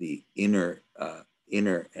the inner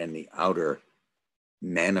and the outer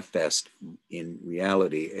manifest in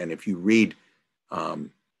reality. And if you read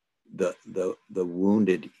the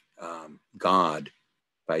Wounded God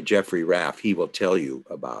by Jeffrey Raff, he will tell you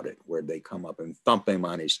about it, where they come up and thump him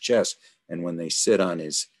on his chest, and when they sit on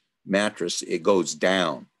his mattress, it goes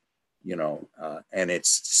down, you know, and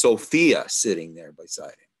it's Sophia sitting there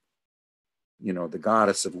beside him, you know, the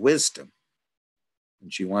goddess of wisdom,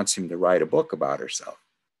 and she wants him to write a book about herself.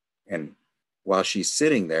 And while she's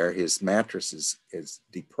sitting there, his mattress is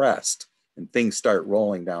depressed, and things start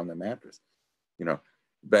rolling down the mattress, you know.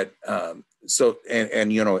 But so,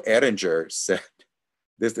 and you know, Edinger said,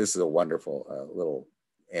 this is a wonderful little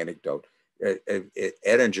anecdote.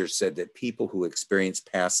 Edinger said that people who experience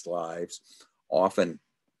past lives often,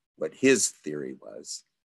 what his theory was,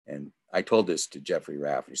 and I told this to Jeffrey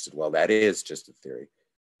Raff, and he said, well, that is just a theory.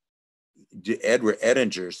 Edward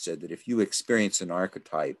Edinger said that if you experience an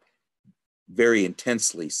archetype very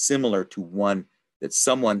intensely, similar to one that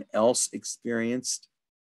someone else experienced,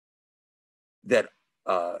 that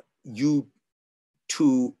you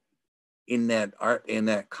two in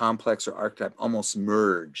that complex or archetype almost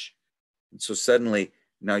merge. And so suddenly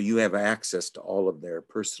now you have access to all of their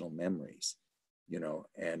personal memories, you know,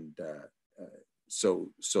 and so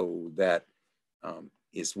that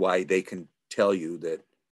is why they can tell you that,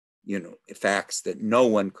 you know, facts that no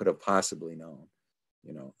one could have possibly known,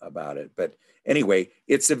 you know, about it. But anyway,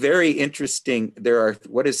 it's a very interesting, there are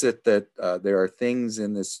things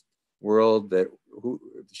in this world that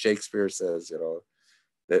Shakespeare says, you know,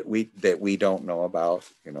 that we don't know about,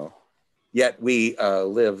 you know, yet we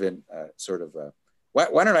live in sort of a,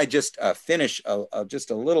 why don't I just finish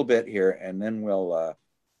just a little bit here, and then we'll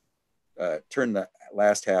turn the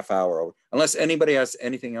last half hour over, unless anybody has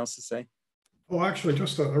anything else to say. Oh, actually,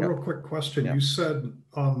 just a real quick question. You said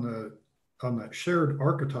on that shared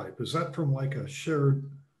archetype, is that from like a shared,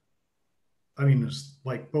 I mean, it's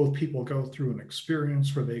like both people go through an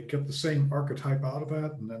experience where they get the same archetype out of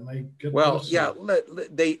it, and then they get this, yeah,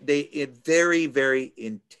 they very, very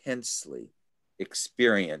intensely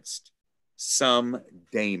experienced some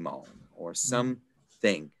daemon or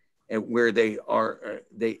something, where they are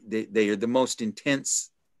they are the most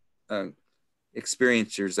intense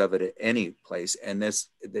experiencers of it at any place. And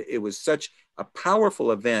it was such a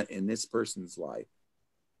powerful event in this person's life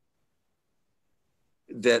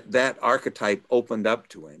that archetype opened up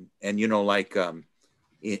to him. And, you know, like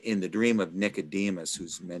in the dream of Nicodemus,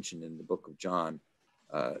 who's mentioned in the book of John,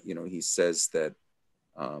 you know, he says that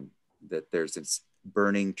that there's this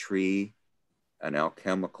burning tree, an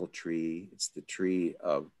alchemical tree. It's the tree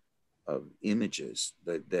of images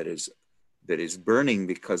that is burning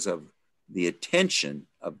because of the attention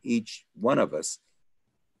of each one of us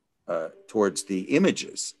towards the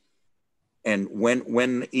images. And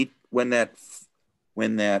when that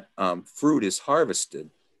fruit is harvested,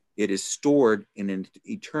 it is stored in an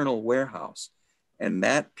eternal warehouse, and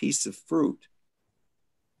that piece of fruit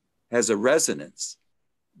has a resonance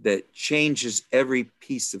that changes every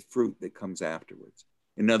piece of fruit that comes afterwards.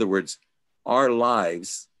 In other words, our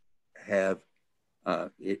lives have,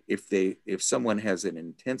 if someone has an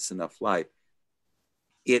intense enough life,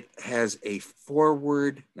 it has a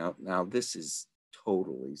forward. Now this is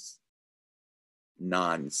totally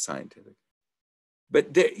non-scientific,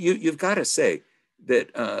 but you've got to say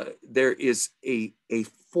that there is a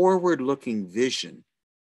forward-looking vision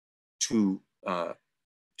to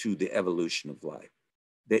the evolution of life.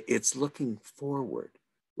 That it's looking forward.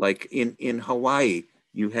 Like in Hawaii,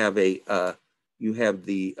 you have the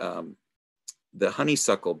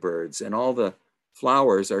honeysuckle birds, and all the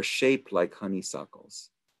flowers are shaped like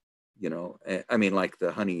honeysuckles. You know, I mean, like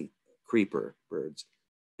the honey creeper birds.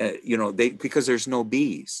 You know, because there's no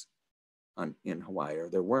bees in Hawaii, or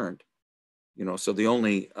there weren't. You know, so the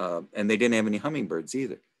only and they didn't have any hummingbirds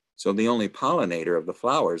either. So the only pollinator of the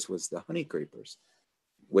flowers was the honey creepers,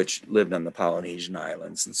 which lived on the Polynesian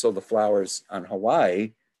islands. And so the flowers on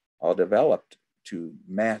Hawaii all developed to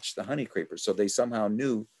match the honey creepers. So they somehow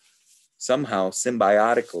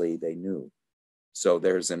symbiotically they knew. So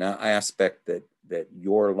there's an aspect that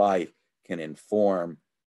your life can inform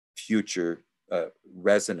future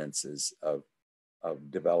resonances of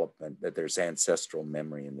development, that there's ancestral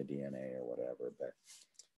memory in the DNA or whatever. But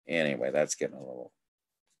anyway, that's getting a little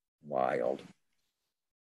wild.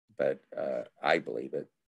 But I believe it.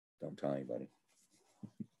 Don't tell anybody.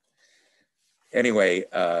 anyway,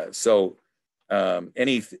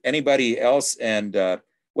 anybody else? And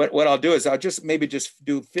what I'll do is I'll just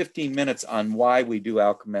do 15 minutes on why we do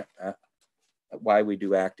why we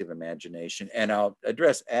do active imagination, and I'll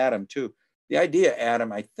address Adam too. The idea,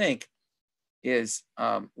 Adam, I think, is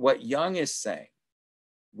what Jung is saying.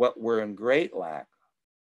 What we're in great lack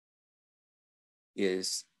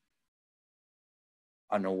is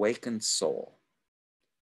an awakened soul.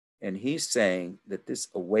 And he's saying that this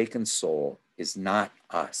awakened soul is not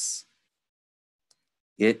us.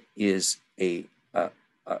 It is it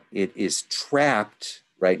is trapped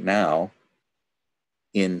right now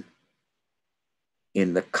in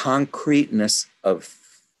the concreteness of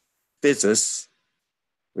physis,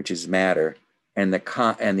 which is matter, and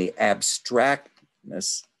the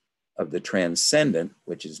abstractness of the transcendent,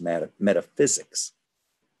 which is metaphysics.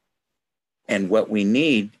 And what we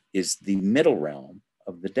need is the middle realm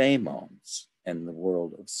of the daemons and the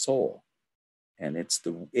world of soul. And it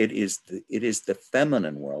is the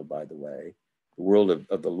feminine world, by the way. The world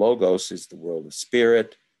of the logos is the world of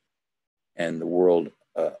spirit, and the world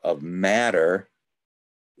of matter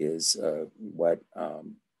is what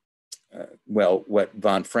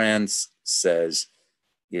von Franz says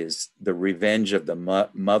is the revenge of the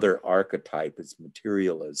mother archetype is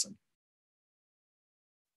materialism.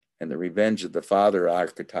 And the revenge of the father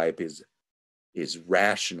archetype is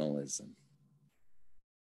rationalism.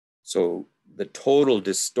 So the total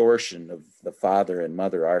distortion of the father and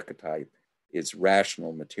mother archetype is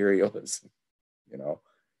rational materialism, you know.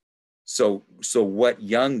 So what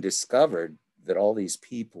Jung discovered, that all these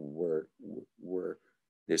people were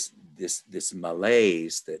this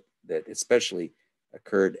malaise that especially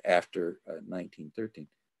occurred after 1913.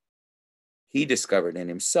 He discovered in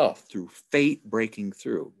himself through fate breaking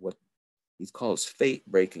through, what he calls fate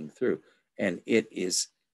breaking through. And it is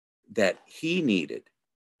that he needed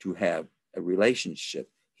to have a relationship.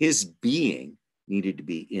 His being needed to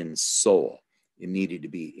be in soul. It needed to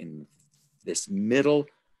be in this middle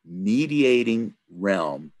mediating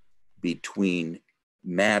realm between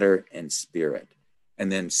matter and spirit.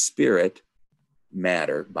 And then spirit,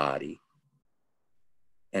 matter, body,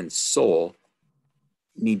 and soul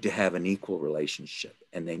need to have an equal relationship,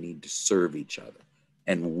 and they need to serve each other.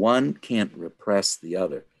 And one can't repress the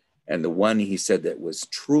other. And the one, he said, that was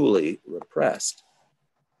truly repressed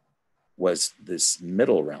was this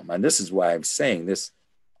middle realm. And this is why I'm saying this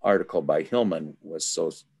article by Hillman was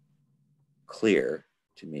so clear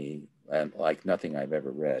to me, and like nothing I've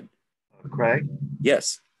ever read. Craig?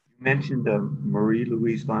 Yes. You mentioned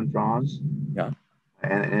Marie-Louise von Franz. Yeah.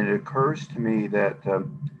 And it occurs to me that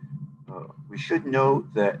we should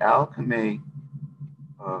note that alchemy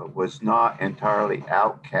was not entirely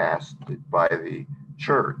outcasted by the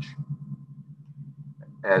church.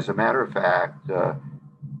 As a matter of fact,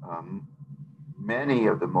 many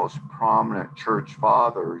of the most prominent church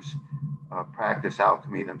fathers practice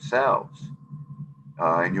alchemy themselves.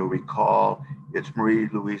 And you'll recall it's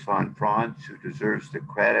Marie-Louise von Franz who deserves the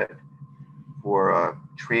credit for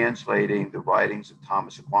translating the writings of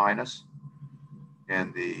Thomas Aquinas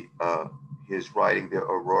and his writing, the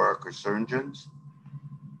Aurora Resurgens.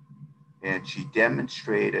 And she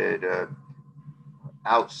demonstrated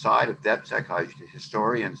outside of depth psychology to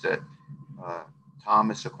historians that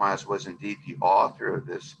Thomas Aquinas was indeed the author of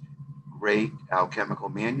this great alchemical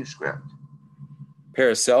manuscript.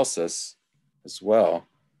 Paracelsus as well.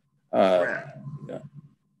 Correct.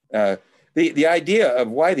 The idea of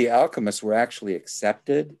why the alchemists were actually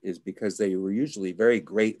accepted is because they were usually very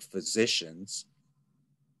great physicians,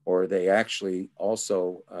 or they actually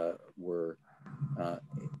also were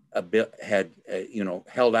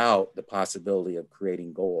held out the possibility of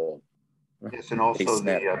creating gold. Yes, and also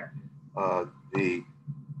the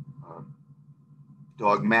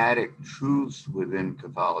dogmatic truths within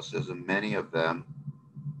Catholicism, many of them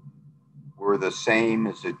were the same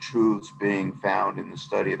as the truths being found in the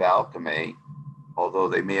study of alchemy, although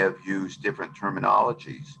they may have used different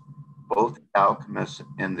terminologies. Both alchemists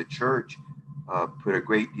and the church put a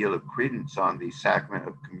great deal of credence on the sacrament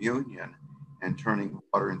of communion and turning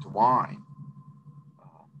water into wine.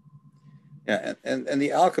 Yeah, and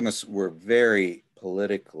the alchemists were very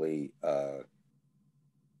politically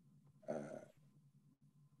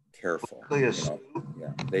careful.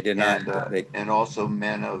 Yeah, they did not. And also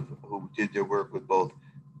men who did their work with both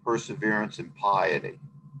perseverance and piety.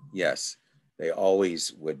 Yes, they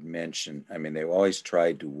always would mention. I mean, they always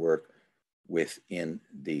tried to work within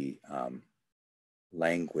the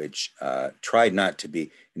language. Tried not to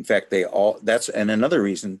be. In fact, that's another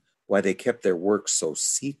reason why they kept their work so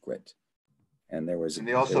secret. And they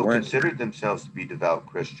also considered themselves to be devout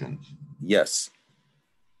Christians. Yes.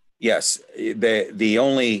 Yes, the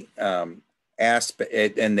only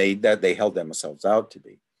aspect, and they held themselves out to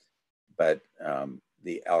be, but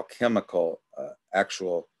the alchemical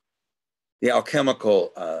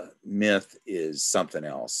myth is something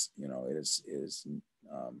else. You know,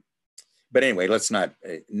 but anyway, let's not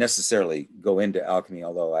necessarily go into alchemy,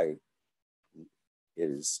 although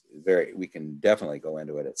we can definitely go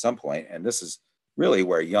into it at some point. And this is really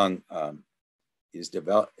where Jung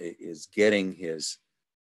is getting his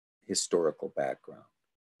historical background,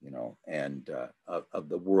 you know, and of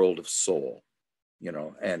the world of soul, you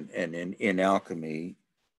know, and in alchemy,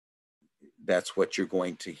 that's what you're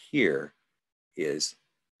going to hear, is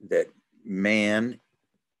that man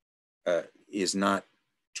is not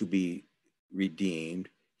to be redeemed.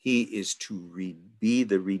 He is to be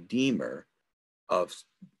the redeemer of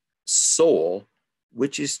soul,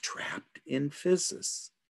 which is trapped in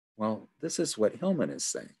physis. Well, this is what Hillman is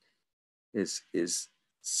saying, is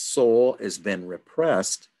soul has been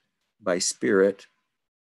repressed by spirit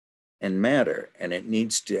and matter, and it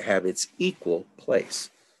needs to have its equal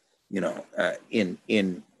place. You know, and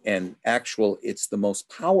it's the most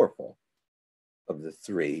powerful of the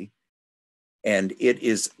three, and it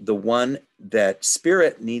is the one that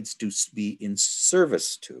spirit needs to be in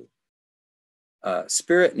service to.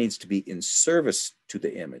 Spirit needs to be in service to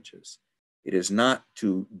the images. It is not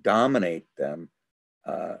to dominate them.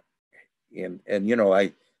 And you know,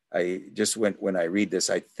 I just when I read this,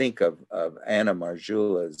 I think of Anna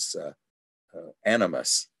Marjula's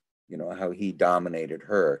Animus. You know, how he dominated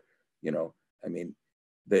her. You know, I mean,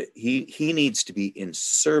 he needs to be in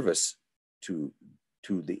service to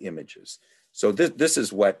the images. So this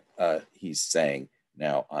is what he's saying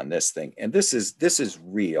now on this thing, and this is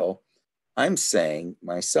real. I'm saying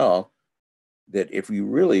myself that if you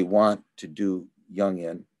really want to do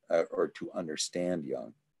Jungian or to understand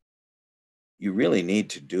Jung, you really need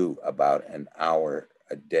to do about an hour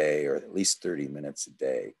a day, or at least 30 minutes a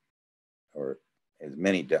day, or as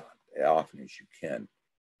many often as you can,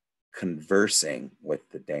 conversing with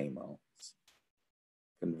the daimons,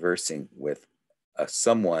 conversing with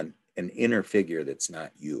someone, an inner figure that's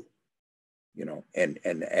not you, you know, and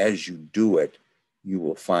as you do it, you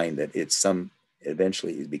will find that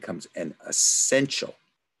eventually it becomes an essential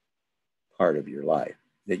part of your life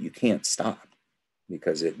that you can't stop,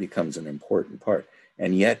 because it becomes an important part.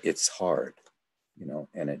 And yet it's hard, you know,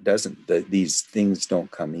 and it doesn't, these things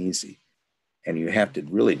don't come easy. And you have to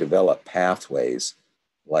really develop pathways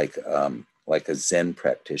like a Zen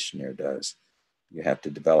practitioner does. You have to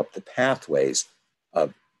develop the pathways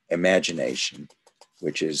of imagination,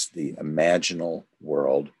 which is the imaginal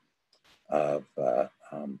world of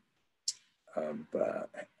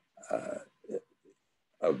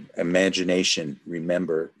imagination.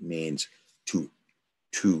 Remember, means to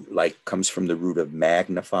like, comes from the root of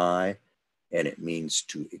magnify, and it means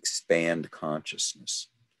to expand consciousness.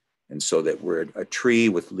 And so that we're a tree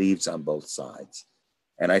with leaves on both sides.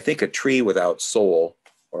 And I think a tree without soul,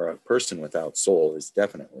 or a person without soul, is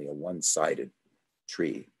definitely a one-sided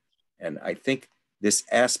tree. And I think this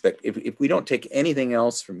aspect, if we don't take anything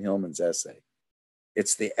else from Hillman's essay,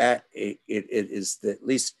 it is at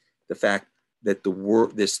least the fact that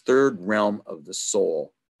this third realm of the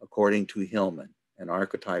soul, according to Hillman and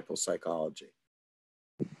archetypal psychology,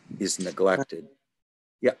 is neglected.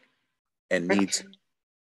 Yeah, and needs.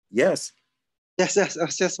 Yes. Yes. I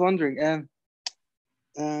was just wondering.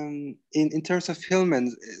 In terms of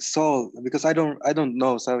Hillman's soul, because I don't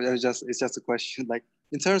know, so it's just a question. Like,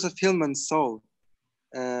 in terms of Hillman's soul,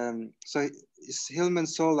 so is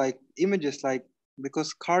Hillman's soul like images, like,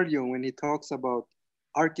 because Carl Jung, when he talks about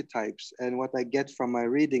archetypes, and what I get from my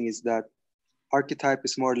reading is that archetype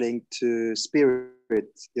is more linked to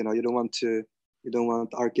spirit. You know, you don't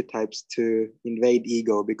want archetypes to invade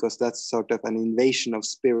ego, because that's sort of an invasion of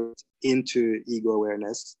spirit into ego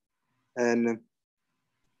awareness.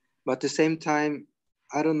 But at the same time,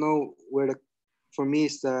 I don't know for me,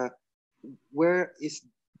 where is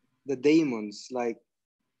the daemons? Like,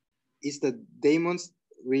 is the daemons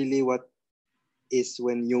really what is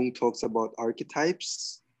when Jung talks about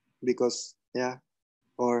archetypes? Because, yeah,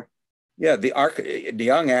 or... Yeah,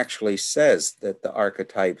 Jung actually says that the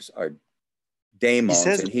archetypes are daemons,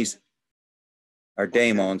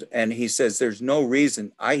 daemons, and he says there's no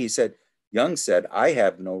reason. Jung said, I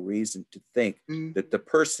have no reason to think that the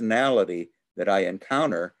personality that I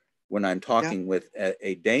encounter when I'm talking with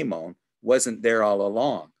a daemon wasn't there all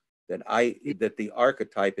along. That the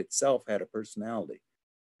archetype itself had a personality.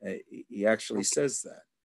 He actually says that.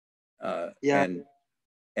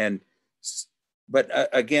 But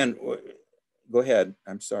again, go ahead.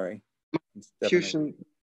 I'm sorry. Fusion.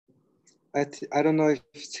 I don't know if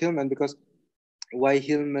it's Hillman, because why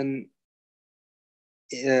Hillman?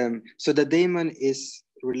 So the daemon is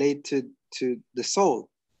related to the soul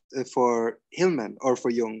for Hillman, or for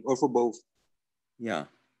Jung, or for both. Yeah,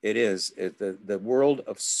 it is. The world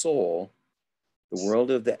of soul, the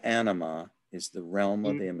world of the anima, is the realm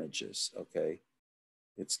of images, okay?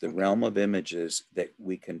 It's the realm of images that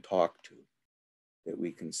we can talk to, that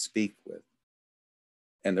we can speak with.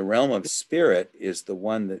 And the realm of spirit is the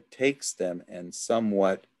one that takes them and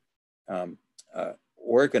somewhat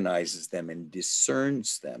organizes them and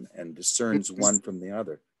discerns them and discerns one from the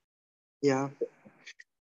other. Yeah.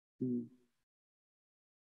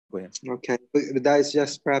 Go ahead. Okay, but that is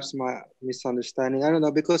just perhaps my misunderstanding. I don't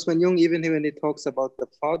know, because when Jung, even when he talks about the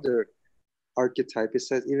father archetype, he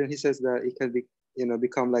says that it can be,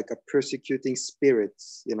 become like a persecuting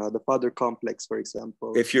spirits, the father complex, for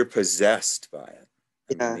example. If you're possessed by it.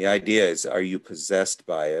 I mean, Yeah. the idea is, are you possessed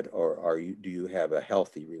by it, or do you have a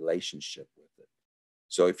healthy relationship with it?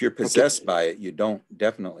 So if you're possessed by it, you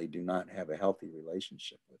definitely do not have a healthy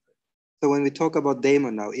relationship with it. So when we talk about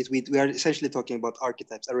daemon now, we are essentially talking about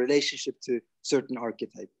archetypes, a relationship to certain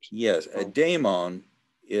archetypes. Yes, a daemon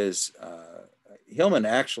is, Hillman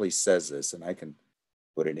actually says this, and I can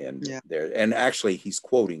put it in there. And actually, he's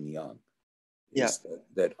quoting Jung.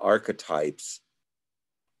 That archetypes,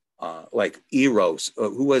 like Eros,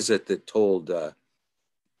 who was it that told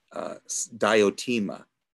Diotima,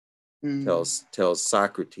 tells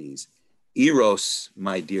Socrates, Eros,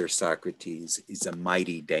 my dear Socrates, is a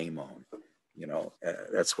mighty daemon.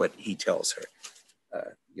 That's what he tells her.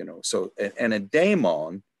 So, and a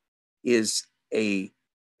daemon is a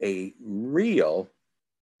real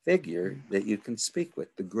figure that you can speak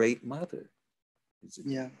with, the Great Mother.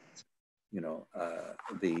 And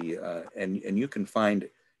you can find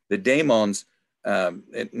the daemons.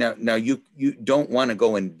 Now you don't want to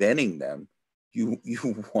go inventing them. You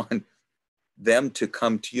want them to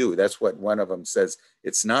come to you. That's what one of them says.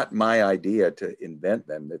 It's not my idea to invent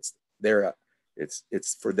them. It's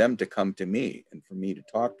for them to come to me and for me to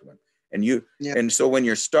talk to them. And so when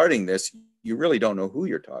you're starting this, you really don't know who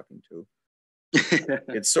you're talking to.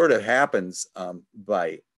 It sort of happens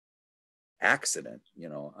by accident.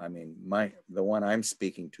 I mean, the one I'm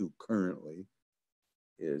speaking to currently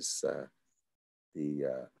is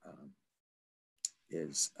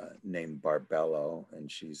named Barbello,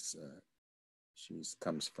 and she's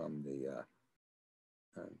comes from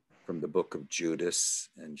the book of Judas,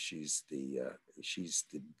 and she's the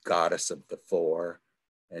goddess of the four.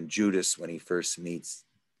 And Judas, when he first meets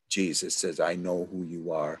Jesus, says, "I know who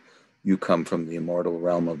you are. You come from the immortal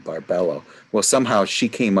realm of Barbello." Well, somehow she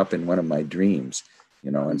came up in one of my dreams,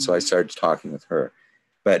 and so I started talking with her.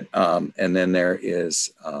 But and then there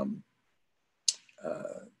is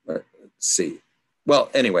let's see. Well,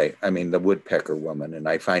 anyway, I mean, the woodpecker woman, and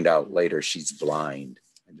I find out later she's blind.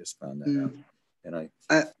 I just found that out. And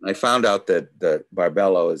I found out that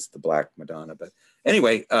Barbello is the Black Madonna. But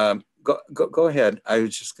anyway, go ahead. I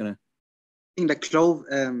was just gonna. In the Clove,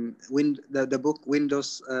 the book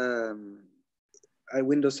Windows,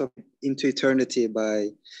 Windows into Eternity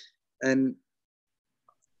and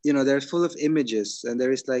they're full of images, and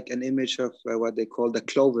there is like an image of what they call the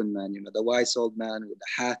cloven man, the wise old man with the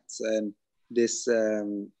hat and this,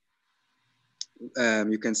 you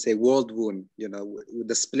can say world wound, with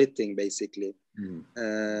the splitting basically.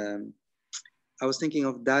 I was thinking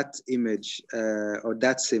of that image or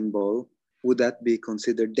that symbol. Would that be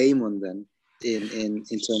considered daemon then in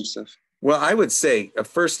terms of? Well, I would say,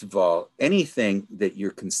 first of all, anything that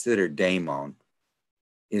you're considered daemon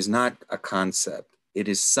is not a concept. It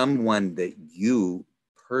is someone that you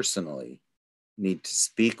personally need to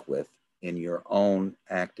speak with in your own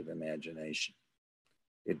active imagination.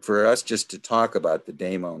 For us just to talk about the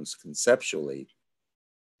daemons conceptually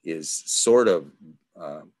is sort of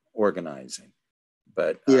organizing.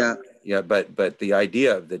 But but the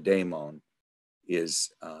idea of the daemon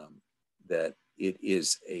is that it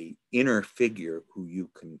is a inner figure who you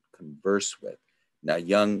can converse with. Now,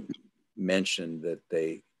 Jung mentioned that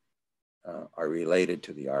they are related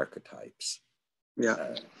to the archetypes.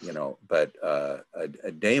 But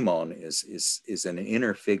a daemon is an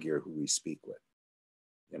inner figure who we speak with.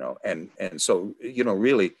 And so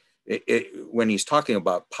really, when he's talking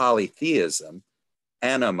about polytheism,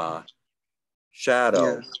 anima,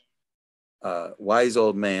 shadow, wise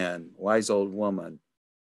old man, wise old woman,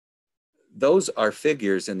 those are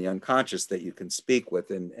figures in the unconscious that you can speak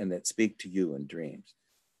with and that speak to you in dreams.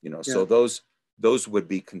 So those would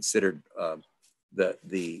be considered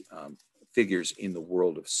the figures in the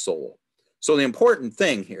world of soul. So the important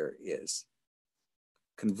thing here is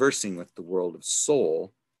conversing with the world of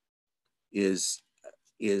soul is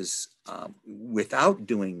without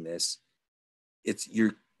doing this,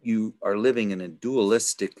 you are living in a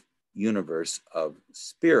dualistic universe of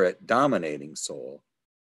spirit dominating soul,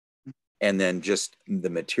 and then just the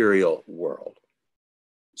material world.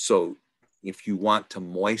 So if you want to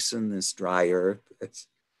moisten this dry earth,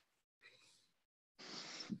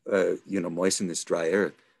 moisten this dry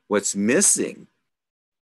earth, what's missing,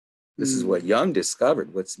 this is what Jung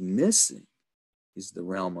discovered, what's missing is the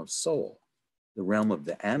realm of soul, the realm of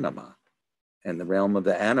the anima. And the realm of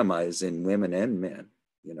the anima is in women and men,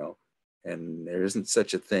 and there isn't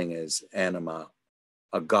such a thing as anima,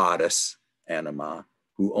 a goddess anima,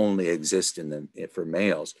 who only exists for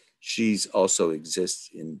males. She's also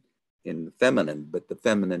exists in the feminine, but the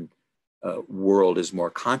feminine world is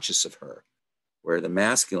more conscious of her, where the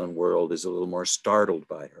masculine world is a little more startled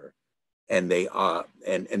by her, and they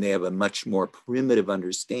have a much more primitive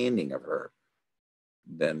understanding of her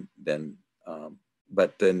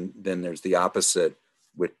but then there's the opposite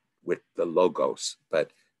with the logos.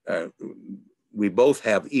 But we both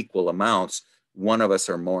have equal amounts. One of us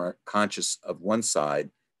are more conscious of one side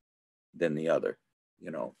than the other,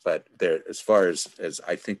 but as far as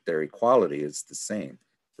I think their equality is the same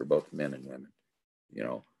for both men and women,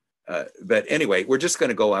 but anyway, we're just going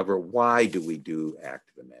to go over why do we do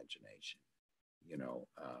active imagination,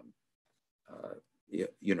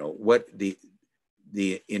 what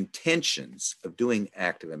the intentions of doing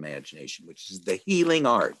active imagination, which is the healing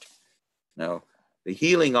art. Now, the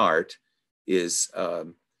healing art is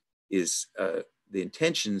the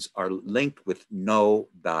intentions are linked with know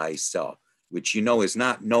thyself, which is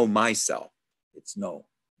not know myself, it's know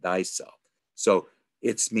thyself. So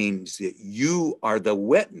it means that you are the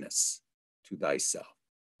witness to thyself.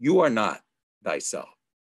 You are not thyself.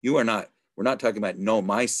 We're not talking about know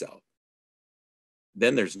myself.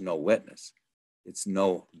 Then there's no witness. It's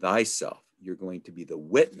know thyself. You're going to be the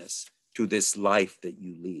witness to this life that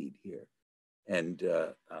you lead here. And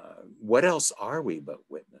what else are we but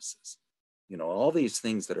witnesses? All these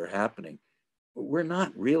things that are happening, we're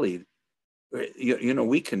not really,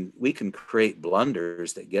 we can create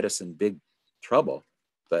blunders that get us in big trouble,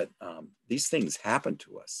 but these things happen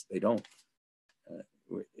to us. They don't,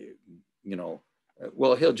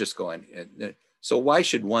 well, he'll just go in. So why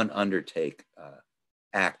should one undertake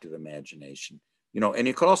active imagination? And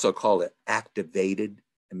you could also call it activated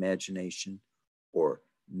imagination, or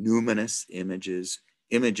numinous images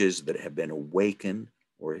that have been awakened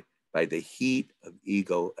or by the heat of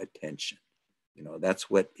ego attention. That's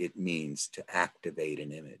what it means to activate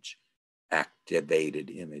an image, activated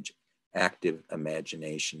image, active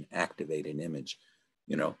imagination, activate an image.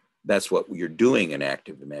 That's what you're doing in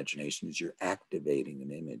active imagination, is you're activating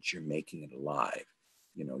an image, you're making it alive.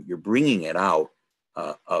 You're bringing it out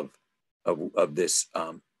of this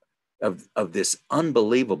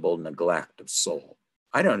unbelievable neglect of soul.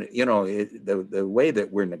 I don't, the way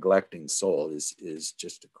that we're neglecting soul is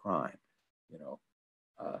just a crime,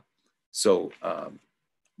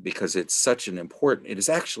 because it's such an important. It is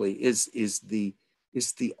actually the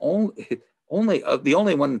only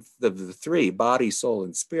one of the three, body, soul,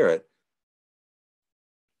 and spirit,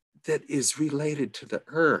 that is related to the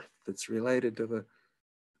earth. That's related to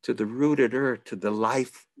the rooted earth, to the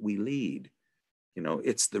life we lead.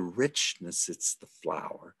 It's the richness, it's the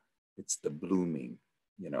flower, it's the blooming,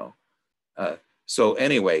 So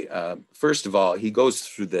anyway, first of all, he goes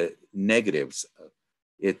through the negatives.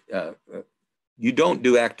 You don't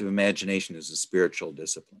do active imagination as a spiritual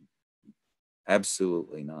discipline.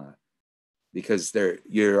 Absolutely not. Because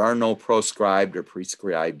there are no proscribed or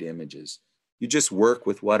prescribed images. You just work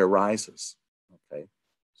with what arises, okay?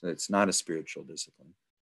 So it's not a spiritual discipline.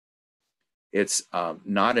 It's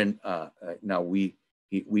not now we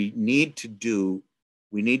need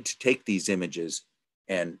to take these images,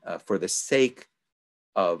 and for the sake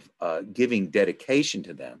of giving dedication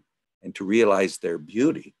to them and to realize their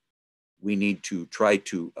beauty, we need to try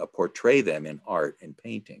to portray them in art and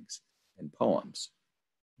paintings and poems.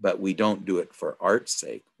 But we don't do it for art's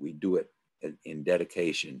sake. We do it in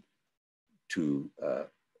dedication to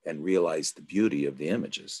and realize the beauty of the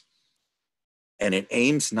images. And it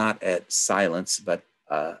aims not at silence, but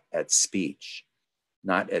at speech,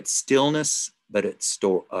 not at stillness, but at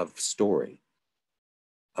story,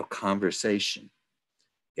 of conversation.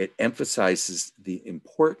 It emphasizes the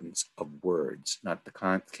importance of words, not the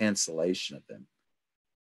cancellation of them.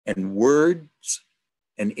 And words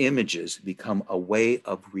and images become a way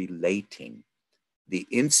of relating, the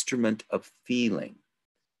instrument of feeling.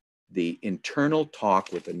 The internal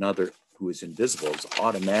talk with another who is invisible is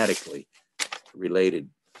automatically related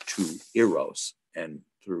to eros, and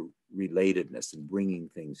through relatedness and bringing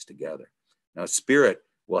things together. Now, spirit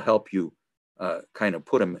will help you kind of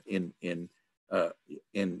put them in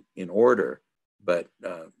order, but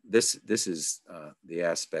this is the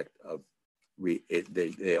aspect of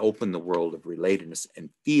they open the world of relatedness and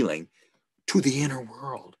feeling to the inner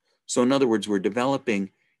world. So in other words, we're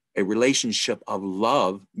developing a relationship of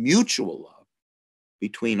love, mutual love,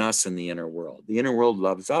 between us and the inner world. The inner world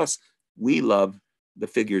loves us. We love the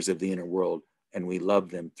figures of the inner world, and we love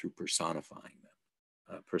them through personifying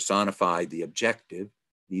them. Personify the objective.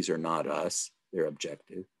 These are not us, they're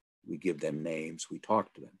objective. We give them names, we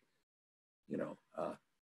talk to them, you know.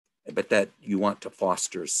 But that you want to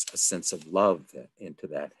foster a sense of love into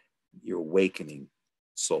that, your awakening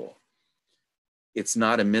soul. It's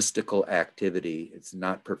not a mystical activity. It's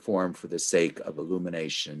not performed for the sake of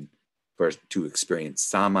illumination, to experience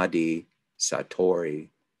samadhi, satori,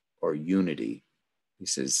 or unity. He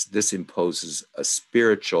says this imposes a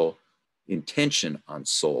spiritual intention on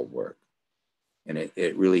soul work, and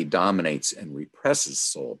it really dominates and represses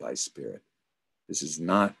soul by spirit. This is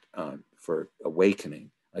not for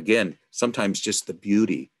awakening. Again, sometimes just the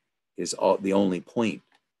beauty is the only point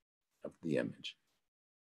of the image.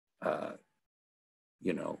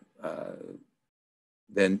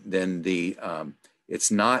 Then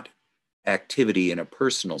it's not activity in a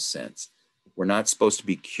personal sense. We're not supposed to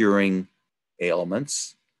be curing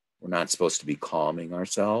ailments. We're not supposed to be calming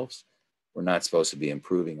ourselves. We're not supposed to be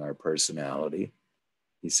improving our personality.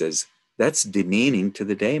 He says that's demeaning to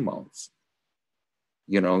the daemons.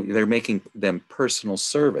 You know, they're making them personal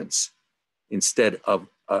servants instead of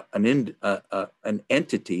an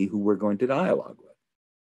entity who we're going to dialogue with,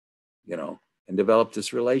 you know, and develop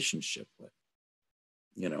this relationship with.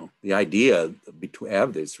 You know, the idea to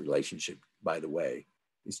have this relationship, by the way,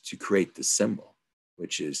 is to create the symbol,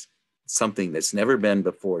 which is something that's never been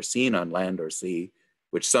before seen on land or sea,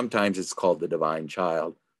 which sometimes it's called the divine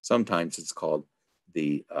child. Sometimes it's called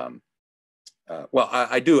the,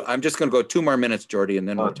 I'm just going to go 2 more minutes, Jordy, and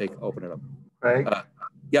then we'll open it up. Craig?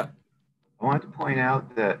 Yeah. I want to point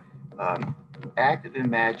out that active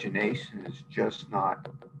imagination is just not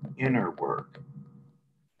inner work.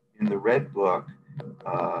 In the Red Book,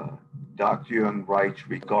 Dr. Jung writes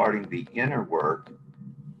regarding the inner work,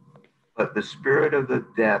 but the spirit of the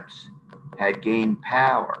depths had gained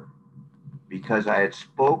power because I had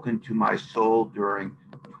spoken to my soul during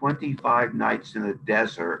 25 nights in the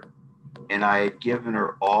desert, and I had given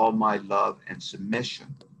her all my love and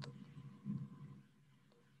submission.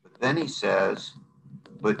 But then he says,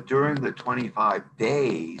 but during the 25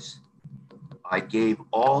 days, I gave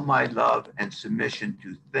all my love and submission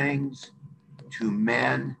to things, to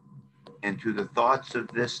men, and to the thoughts of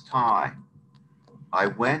this time. I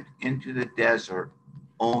went into the desert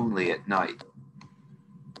only at night.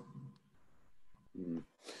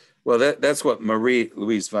 Well, that's what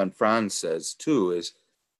Marie-Louise von Franz says too, is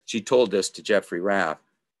she told this to Jeffrey Raff,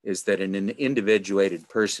 is that an individuated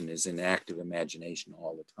person is in active imagination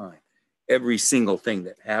all the time. Every single thing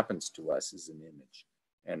that happens to us is an image.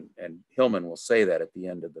 And Hillman will say that at the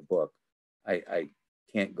end of the book. I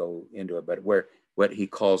can't go into it, but what he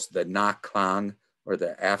calls the naklang, or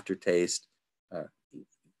the aftertaste,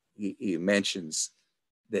 he mentions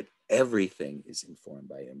that everything is informed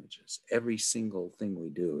by images. Every single thing we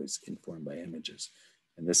do is informed by images.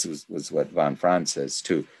 And this was what von Franz says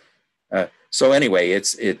too. So anyway,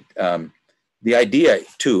 the idea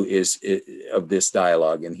too is of this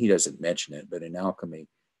dialogue, and he doesn't mention it, but in alchemy,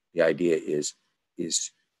 the idea is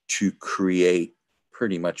to create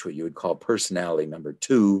pretty much what you would call personality number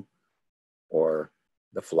 2, or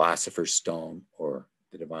the philosopher's stone, or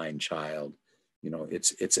the divine child. You know, it's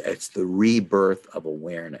the rebirth of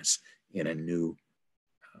awareness in a new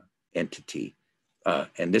entity,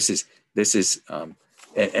 and this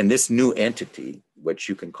new entity, which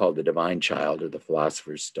you can call the divine child or the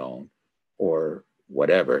philosopher's stone or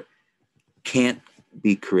whatever, can't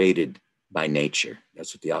be created by nature.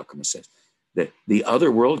 That's what the alchemist says. The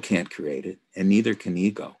other world can't create it, and neither can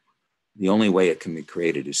ego. The only way it can be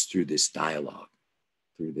created is through this dialogue,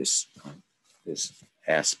 through this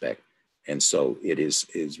aspect. And so it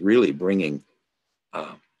is really bringing,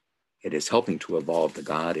 it is helping to evolve the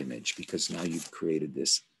God image, because now you've created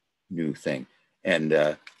this new thing.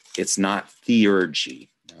 And it's not theurgy.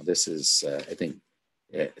 Now this is, I think,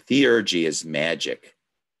 theurgy is magic.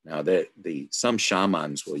 Now some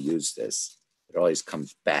shamans will use this. It always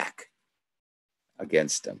comes back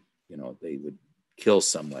against them. You know, they would kill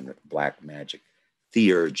someone with black magic.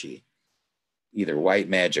 Theurgy, either white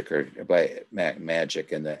magic or black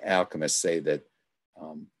magic. And the alchemists say that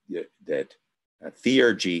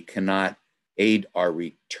theurgy cannot aid our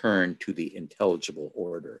return to the intelligible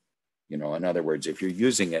order. You know, in other words, if you're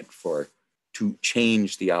using it for to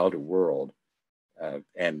change the outer world.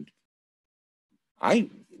 And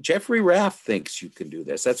Jeffrey Raff thinks you can do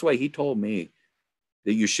this. That's why he told me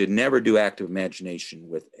that you should never do active imagination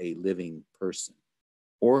with a living person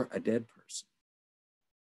or a dead person.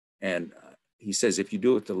 And he says if you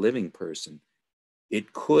do it with a living person,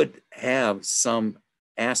 it could have some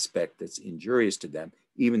aspect that's injurious to them,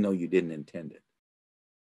 even though you didn't intend it.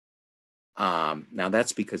 Now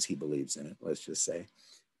that's because he believes in it, let's just say.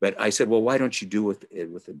 But I said, well, why don't you do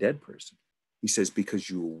it with a dead person? He says, because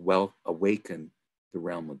you will awaken the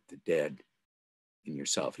realm of the dead in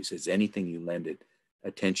yourself. He says, anything you lend it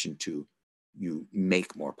attention to, you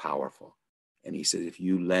make more powerful. And he says, if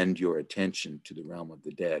you lend your attention to the realm of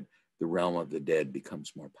the dead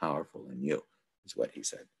becomes more powerful in you, is what he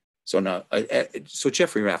said. So now, so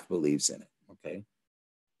Jeffrey Raff believes in it, okay?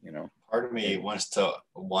 You know? Part of me wants to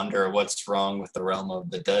wonder what's wrong with the realm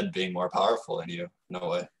of the dead being more powerful than you. No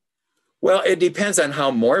way. Well, it depends on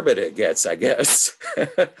how morbid it gets, I guess,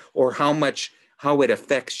 or how it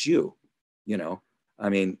affects you. You know, I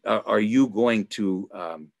mean, are you going to?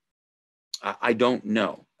 I don't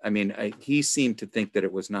know. I mean, he seemed to think that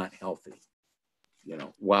it was not healthy. You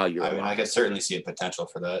know, while you're. I mean, I could certainly see a potential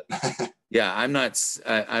for that. Yeah, I'm not.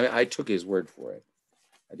 I took his word for it.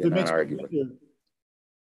 I did not argue with him.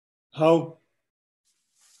 How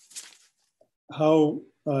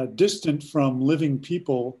distant from living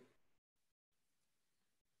people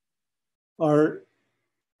our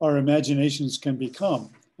imaginations can become.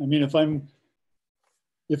 I mean, if I'm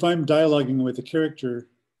dialoguing with a character,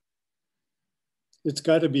 it's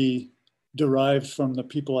got to be derived from the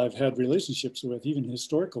people I've had relationships with, even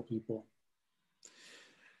historical people.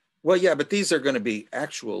 Well, yeah, but these are going to be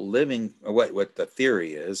actual living, what the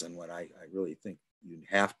theory is, and what I really think you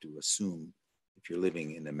have to assume if you're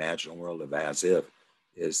living in the imaginal world of as if,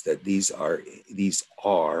 is that these are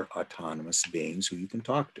autonomous beings who you can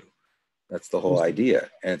talk to. That's the whole idea.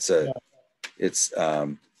 And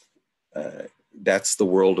that's the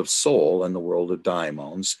world of soul and the world of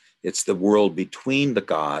daimons. It's the world between the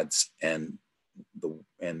gods and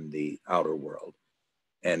the outer world.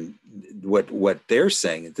 And what they're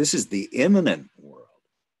saying, this is the immanent world.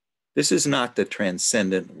 This is not the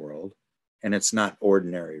transcendent world, and it's not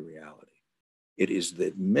ordinary reality. It is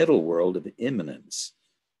the middle world of immanence,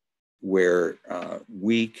 where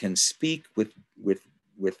we can speak with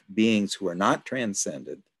beings who are not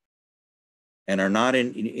transcendent and are not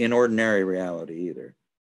in ordinary reality either,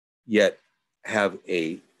 yet have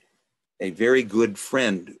a very good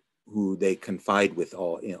friend who they confide with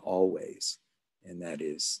always, and that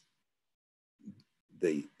is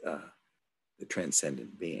the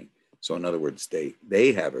transcendent being. So in other words,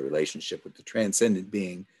 they have a relationship with the transcendent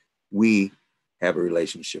being. We have a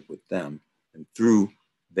relationship with them, and through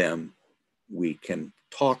them, we can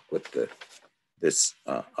talk with this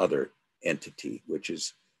other entity, which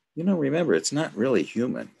is, remember, it's not really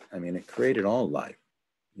human. I mean, it created all life,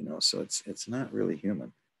 so it's not really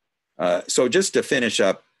human. So just to finish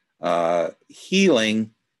up,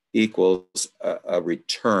 healing equals a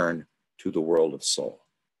return to the world of soul.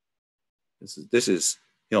 This is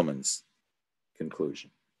Hillman's conclusion.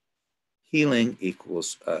 Healing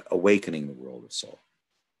equals awakening the world of soul.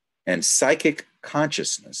 And psychic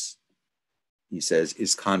consciousness, he says,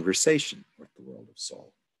 is conversation with the world of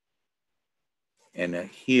soul. And a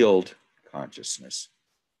healed consciousness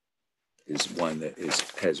is one that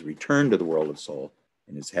has returned to the world of soul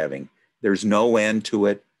and is there's no end to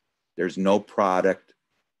it. There's no product.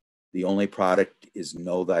 The only product is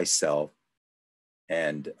know thyself.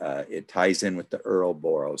 And it ties in with the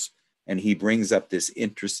Ouroboros. And he brings up this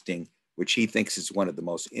interesting, which he thinks is one of the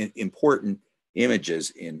most important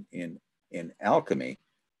images in alchemy,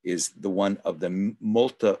 is the one of the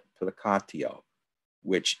multiplicatio,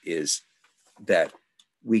 which is that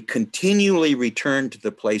we continually return to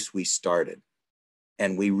the place we started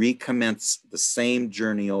and we recommence the same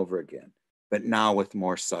journey over again, but now with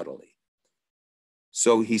more subtlety.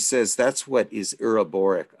 So he says that's what is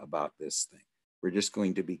Ouroboros about this thing. We're just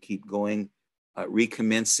going to keep going,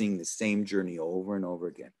 recommencing the same journey over and over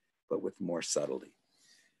again, but with more subtlety.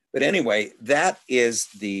 But anyway, that is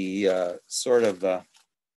the sort of, I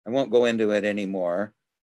won't go into it anymore.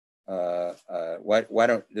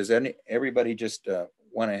 Does everybody just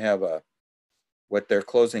want to have what their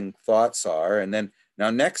closing thoughts are? And then now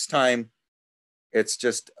next time, it's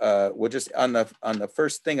just, we'll just, on the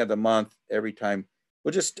first thing of the month, every time,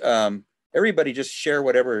 we'll just, everybody just share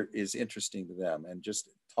whatever is interesting to them and just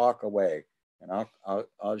talk away, and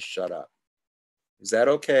I'll shut up. Is that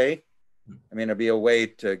okay? I mean, it'll be a way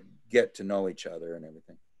to get to know each other and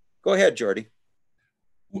everything. Go ahead, Jordy.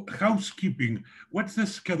 Housekeeping, what's the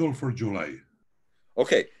schedule for July?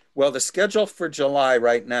 Okay, well, the schedule for July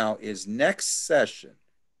right now is next session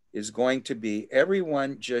is going to be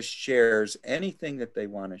everyone just shares anything that they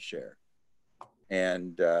want to share.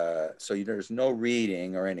 And so there's no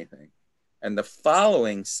reading or anything. And the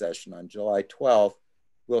following session on July 12th,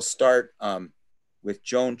 we'll start with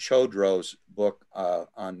Joan Chodrow's book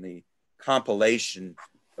on the compilation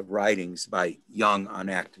of writings by Jung on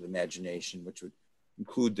active imagination, which would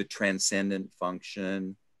include the transcendent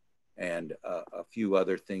function and a few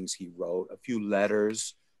other things he wrote, a few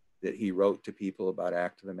letters that he wrote to people about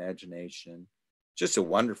active imagination. Just a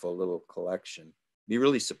wonderful little collection. Be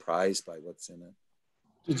really surprised by what's in it.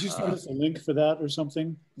 Did you send us a link for that or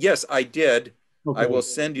something? Yes, I did. Okay. I will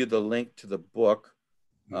send you the link to the book.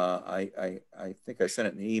 I think I sent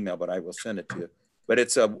it in the email, but I will send it to you. But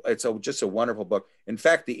it's just a wonderful book. In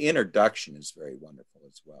fact, the introduction is very wonderful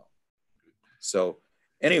as well. So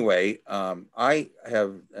anyway,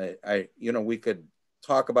 we could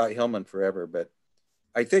talk about Hillman forever, but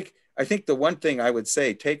I think the one thing I would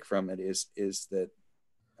say take from it is that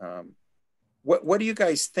what do you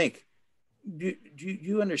guys think? Do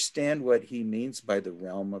you understand what he means by the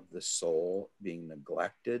realm of the soul being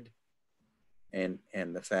neglected, and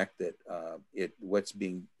the fact that it's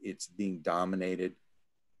being dominated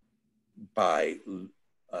by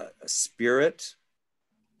a spirit,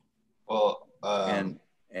 well,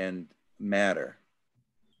 and matter?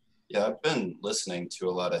 Yeah, I've been listening to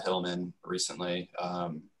a lot of Hillman recently.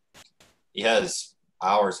 He has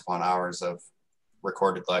hours upon hours of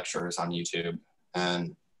recorded lectures on YouTube,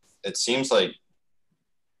 and it seems like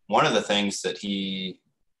one of the things that I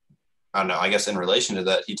don't know, I guess in relation to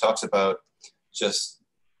that, he talks about just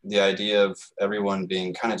the idea of everyone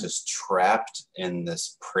being kind of just trapped in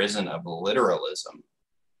this prison of literalism.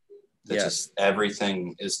 That just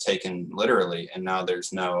everything is taken literally, and now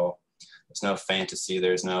there's no fantasy,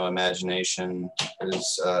 there's no imagination,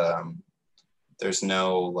 there's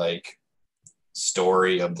no like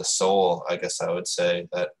story of the soul, I guess I would say,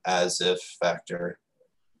 that as if factor.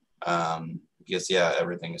 Because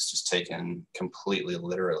everything is just taken completely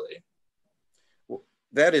literally. Well,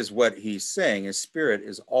 that is what he's saying, is spirit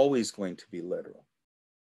is always going to be literal.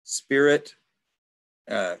 Spirit,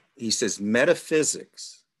 he says,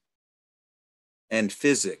 metaphysics and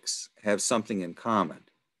physics have something in common,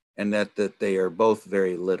 and that they are both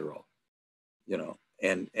very literal,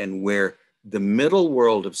 and where the middle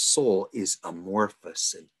world of soul is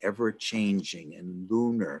amorphous and ever-changing and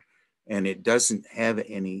lunar, and it doesn't have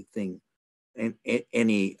anything,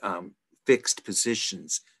 any fixed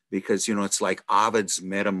positions, because, it's like Ovid's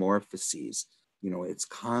Metamorphoses, it's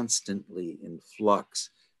constantly in flux.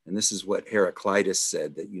 And this is what Heraclitus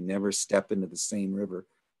said, that you never step into the same river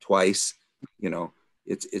twice.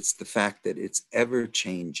 It's the fact that it's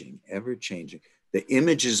ever-changing. The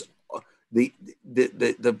images,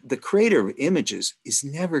 the creator of images is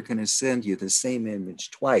never going to send you the same image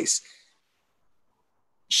twice.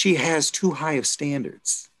 She has too high of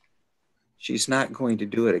standards. She's not going to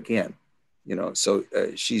do it again, So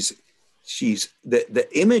she's the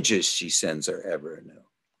images she sends are ever new.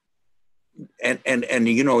 And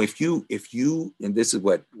if you and this is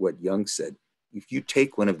what Jung said, if you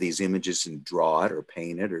take one of these images and draw it or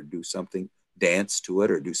paint it or do something, dance to it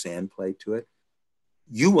or do sand play to it,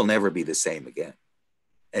 you will never be the same again.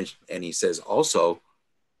 And he says also,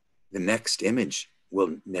 the next image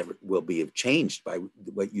will be changed by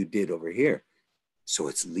what you did over here. So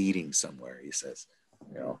it's leading somewhere, he says,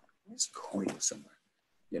 it's going somewhere,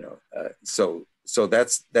 so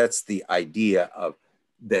that's the idea of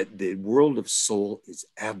that. The world of soul is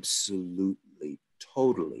absolutely,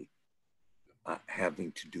 totally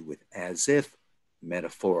having to do with as if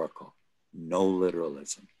metaphorical, no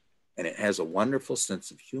literalism. And it has a wonderful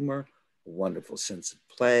sense of humor, a wonderful sense of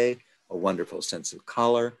play, a wonderful sense of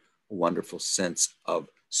color, a wonderful sense of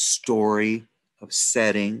story, of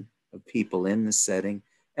setting, of people in the setting,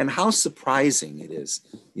 and how surprising it is,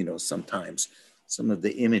 sometimes some of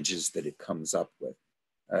the images that it comes up with.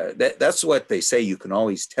 That's what they say. You can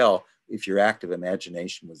always tell if your active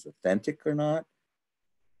imagination was authentic or not.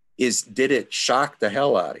 Did it shock the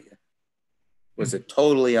hell out of you? Was it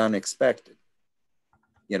totally unexpected?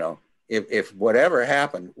 If whatever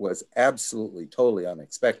happened was absolutely totally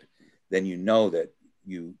unexpected, then you know that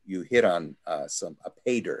you hit on a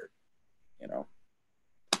pay dirt,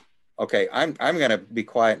 Okay, I'm going to be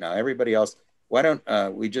quiet now. Everybody else, why don't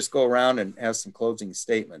we just go around and have some closing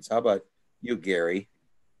statements? How about you, Gary?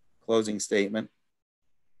 Closing statement.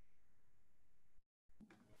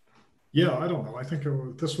 Yeah, I don't know. I think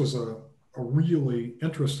this was a really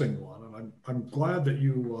interesting one, and I'm glad that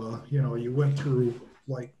you you went through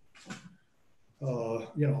like,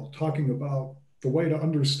 you know, talking about the way to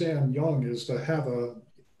understand Jung is to have an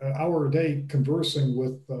hour a day conversing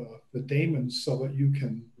with the daemons so that you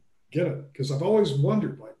can get it. Because I've always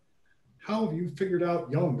wondered, like, how have you figured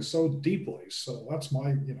out Jung so deeply? So that's my,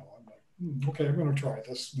 you know, I'm like, okay, I'm going to try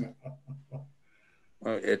this.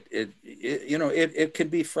 Well, you know, it can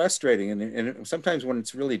be frustrating, and sometimes when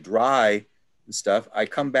it's really dry and stuff, I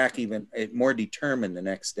come back even more determined the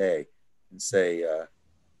next day and say,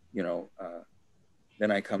 you know, then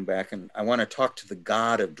I come back and I want to talk to the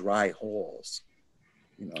God of dry holes.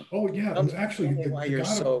 You know, Oh yeah, tell me, actually, tell me why you're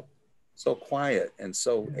so quiet and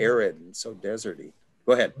so arid and so deserty.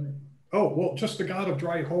 Go ahead. Oh well, just the God of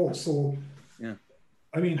dry holes. So yeah,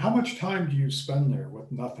 I mean, how much time do you spend there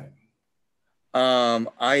with nothing?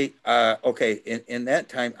 Okay, in that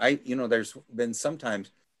time, you know, there's been some times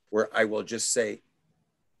where I will just say,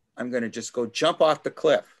 I'm going to just go jump off the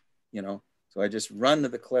cliff, you know, so I just run to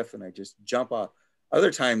the cliff and I just jump off.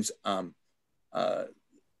 Other times,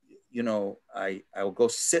 you know, I'll go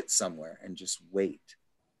sit somewhere and just wait.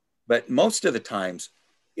 But most of the times,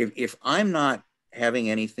 if I'm not having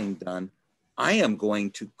anything done, I am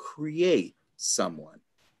going to create someone.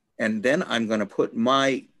 And then I'm going to put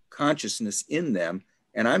my consciousness in them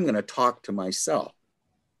and I'm going to talk to myself,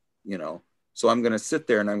 you know. So I'm going to sit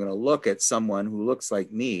there and I'm going to look at someone who looks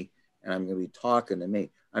like me and I'm going to be talking to me.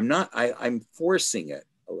 I'm forcing it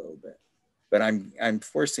a little bit, but I'm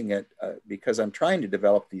forcing it because I'm trying to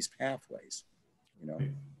develop these pathways, you know.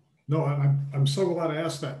 No, I'm so glad I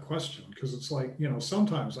asked that question because it's like, you know,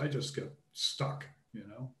 sometimes I just get stuck, you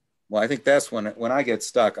know. Well, I think that's when I get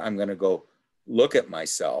stuck, I'm going to go look at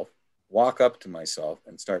myself, walk up to myself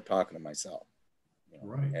and start talking to myself, you know,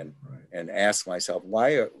 right, and ask myself,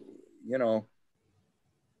 why, you know,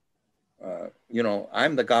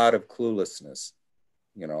 I'm the God of cluelessness.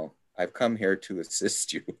 You know, I've come here to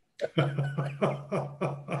assist you. You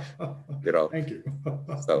know, thank you.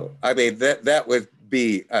 So, I mean, that would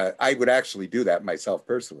be, I would actually do that myself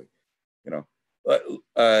personally, you know.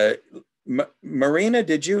 Marina,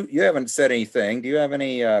 you haven't said anything. Do you have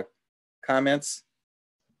any comments?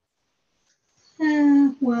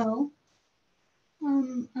 Well,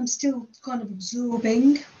 I'm still kind of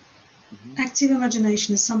absorbing. Active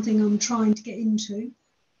imagination is something I'm trying to get into.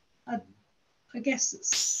 I guess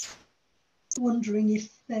it's wondering if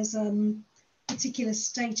there's a particular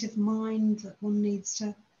state of mind that one needs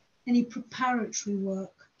to, any preparatory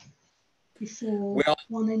work before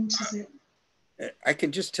one enters it. I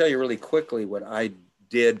can just tell you really quickly what I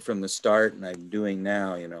did from the start and I'm doing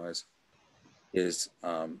now, you know, is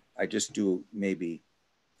I just do maybe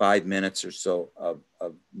 5 minutes or so of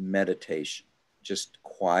meditation, just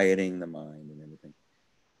quieting the mind and everything.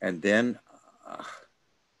 And then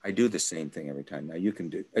I do the same thing every time. Now you can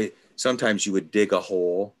do, sometimes you would dig a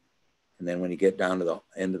hole and then when you get down to the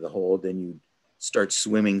end of the hole, then you start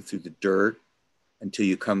swimming through the dirt until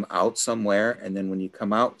you come out somewhere. And then when you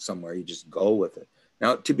come out somewhere, you just go with it.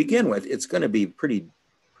 Now, to begin with, it's going to be pretty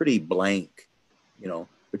blank, you know,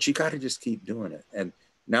 but you got to just keep doing it. And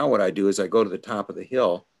now what I do is I go to the top of the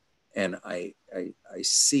hill and I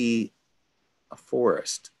see a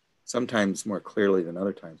forest, sometimes more clearly than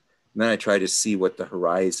other times. And then I try to see what the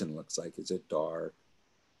horizon looks like. Is it dark?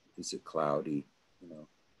 Is it cloudy? You know,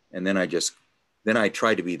 and then I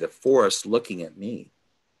try to be the forest looking at me,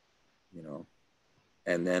 you know,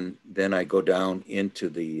 and then I go down into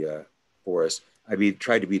the forest.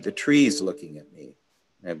 Try to be the trees looking at me,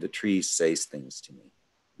 and have the trees say things to me.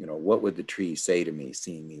 You know, what would the tree say to me,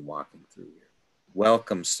 seeing me walking through here?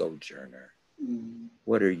 Welcome, sojourner.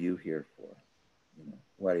 What are you here for? You know,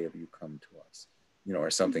 why have you come to us? You know,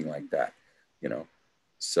 or something like that. You know,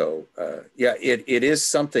 so yeah, it is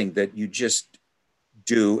something that you just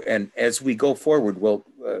do, and as we go forward, we'll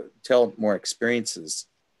tell more experiences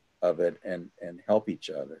of it and help each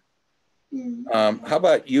other. How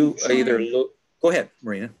about you? Go ahead,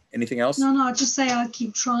 Marina. Anything else? No, I'd just say I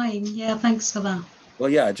keep trying. Yeah, thanks for that. Well,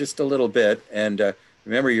 yeah, just a little bit. And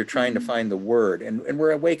remember, you're trying to find the word, and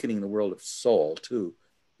we're awakening the world of soul too,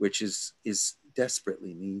 which is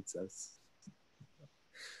desperately needs us.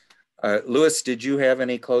 Louis, did you have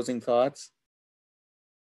any closing thoughts?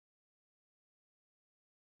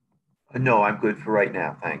 No, I'm good for right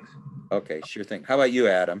now. Thanks. Okay, sure thing. How about you,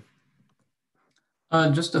 Adam?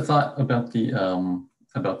 Just a thought about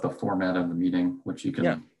the format of the meeting, which you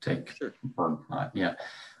can take or not. Yeah.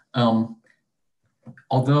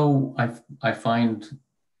 Although I find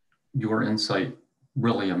your insight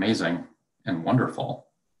really amazing and wonderful,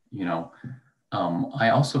 you know, I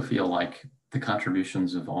also feel like the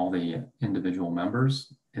contributions of all the individual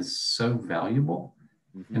members is so valuable.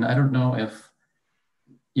 And I don't know if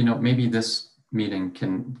you know, maybe this meeting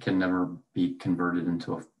can never be converted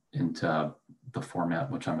into the format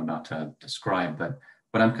which I'm about to describe, but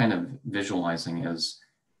what I'm kind of visualizing is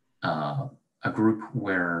a group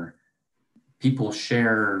where people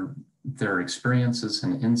share their experiences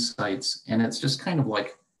and insights, and it's just kind of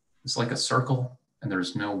like, it's like a circle, and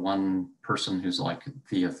there's no one person who's like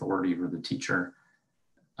the authority or the teacher,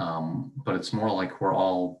 but it's more like we're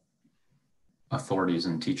all authorities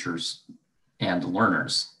and teachers and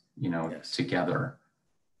learners, you know, Yes. together.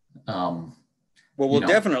 Well, we'll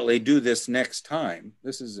definitely do this next time.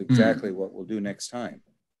 This is exactly what we'll do next time.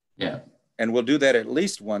 Yeah. And we'll do that at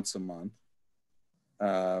least once a month.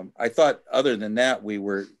 I thought other than that, we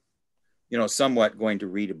were, you know, somewhat going to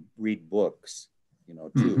read books, you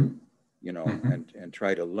know, too, you know, and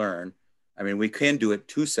try to learn. I mean, we can do it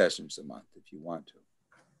 2 sessions a month if you want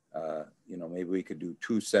to. You know, maybe we could do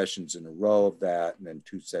 2 sessions in a row of that and then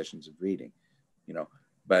 2 sessions of reading, you know.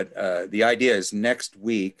 But the idea is next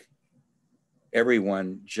week,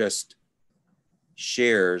 everyone just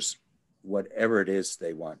shares whatever it is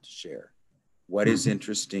they want to share. What is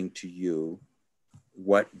interesting to you?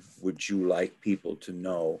 What would you like people to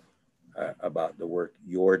know about the work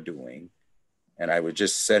you're doing? And I was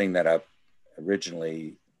just setting that up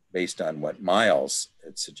originally based on what Miles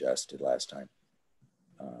had suggested last time.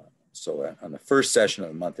 So on the first session of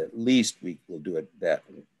the month, at least we will do it that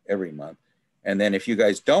every month. And then if you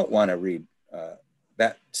guys don't want to read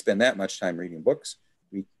spend that much time reading books,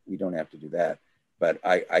 we don't have to do that. But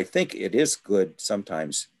I think it is good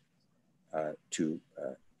sometimes to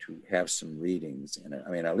have some readings in it. I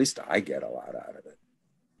mean, at least I get a lot out of it,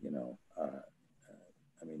 you know.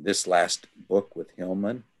 I mean, this last book with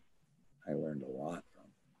Hillman, I learned a lot from,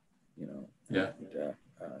 you know. Yeah. And,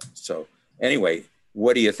 so anyway,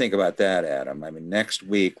 what do you think about that, Adam? I mean, next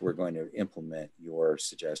week we're going to implement your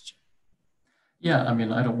suggestion. Yeah, I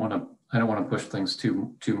mean, I don't want to push things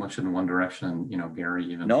too much in one direction. And, you know, Gary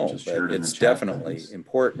even just shared in the chat. It's definitely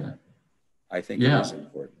important. Yeah. I think it is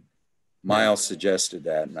important. Miles suggested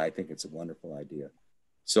that, and I think it's a wonderful idea.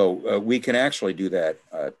 So we can actually do that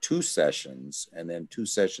 2 sessions, and then 2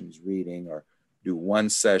 sessions reading, or do 1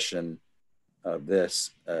 session of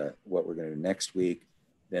this, what we're going to do next week,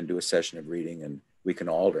 then do a session of reading, and we can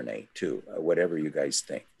alternate too, whatever you guys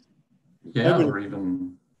think. Yeah, or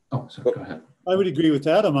even, go ahead. I would agree with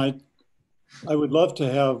Adam. I would love to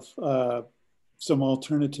have some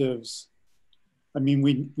alternatives. I mean,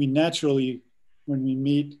 we naturally, when we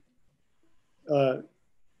meet,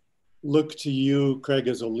 look to you, Craig,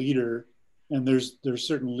 as a leader, and there's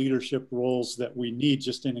certain leadership roles that we need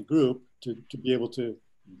just in a group to be able to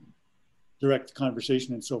direct the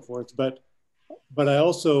conversation and so forth. But I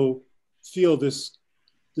also feel this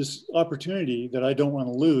opportunity that I don't want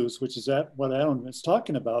to lose, which is what Adam is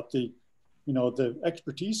talking about, the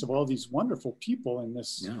expertise of all these wonderful people in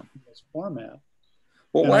this format.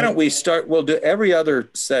 Well, why don't we start? We'll do every other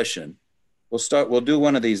session. We'll do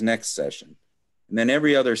one of these next session, and then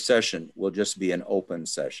every other session will just be an open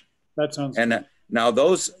session. That sounds good. And now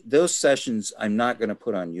those sessions I'm not going to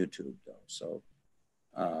put on YouTube though. So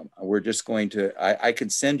we're just going to. I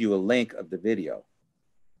could send you a link of the video,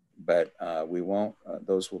 but we won't.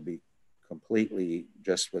 Those will be completely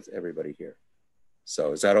just with everybody here.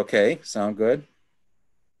 So is that okay? Sound good?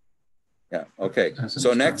 Yeah. Okay.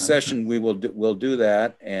 So next session we'll do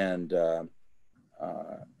that, and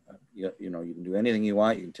you know, you can do anything you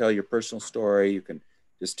want. You can tell your personal story. You can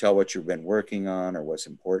just tell what you've been working on or what's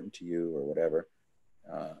important to you or whatever.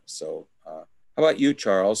 So how about you,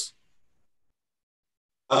 Charles?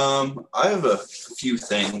 I have a few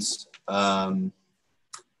things. One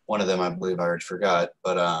of them I believe I already forgot,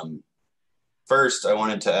 but first I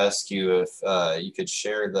wanted to ask you if you could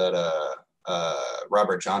share that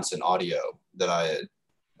Robert Johnson audio that I had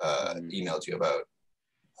emailed you about.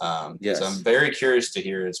 Yes. I'm very curious to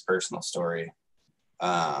hear his personal story.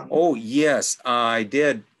 Oh, yes, I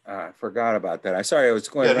did. Forgot about that. I'm sorry, I was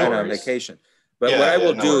going right on vacation. But what I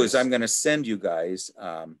will do is I'm going to send you guys.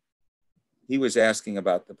 He was asking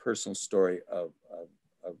about the personal story of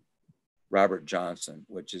Robert Johnson,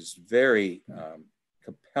 which is very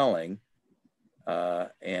compelling.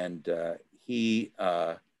 And he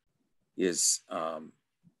is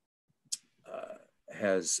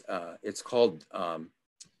it's called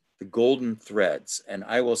The Golden Threads, and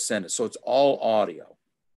I will send it. So it's all audio.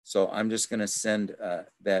 So I'm just going to send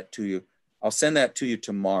that to you. I'll send that to you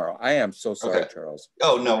tomorrow. I am so sorry, Charles.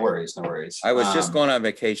 Oh, no worries, no worries. I was just going on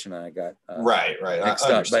vacation and I got right. mixed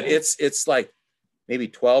up. But it's like maybe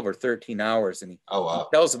 12 or 13 hours, and he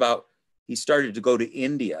tells about he started to go to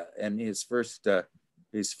India, and his first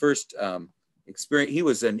experience. He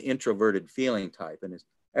was an introverted feeling type, and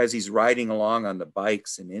as he's riding along on the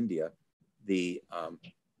bikes in India, the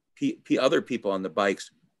other people on the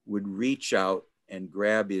bikes would reach out and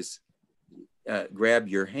grab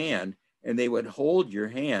your hand, and they would hold your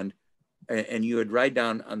hand, and you would ride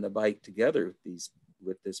down on the bike together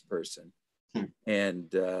with this person. And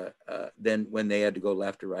then when they had to go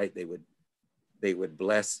left or right, they would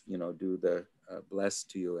bless, do the bless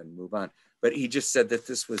to you and move on. But he just said that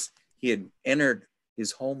he had entered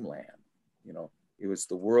his homeland. It was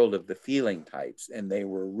the world of the feeling types, and they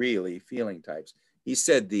were really feeling types. He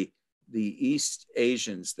said the East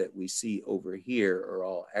Asians that we see over here are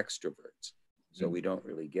all extroverts. So we don't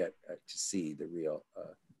really get to see the real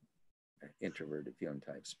introverted feeling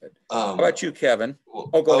types. But how about you, Kevin?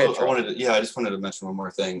 Go ahead, Charles. I just wanted to mention one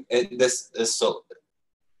more thing. This is so,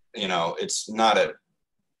 it's not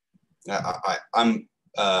I'm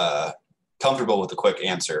comfortable with a quick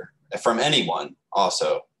answer from anyone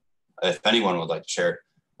also, if anyone would like to share.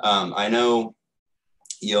 I know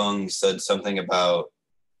Jung said something about,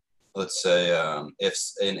 let's say, if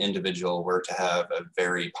an individual were to have a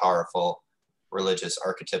very powerful religious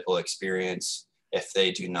archetypal experience, if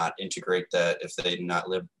they do not integrate that, if they do not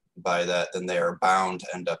live by that, then they are bound to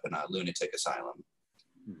end up in a lunatic asylum.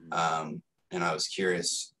 And I was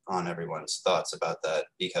curious on everyone's thoughts about that,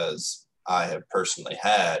 because I have personally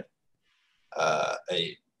had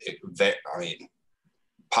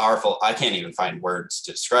powerful, I can't even find words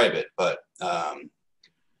to describe it, but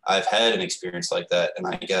I've had an experience like that. And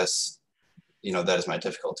I guess, that is my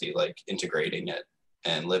difficulty, like integrating it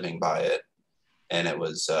and living by it. And it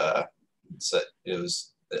was, and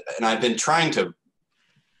I've been trying to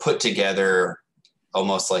put together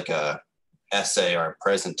almost like a essay or a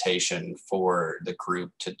presentation for the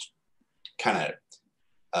group to kind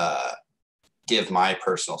of give my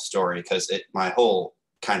personal story, because my whole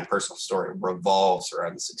kind of personal story revolves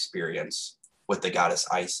around this experience with the goddess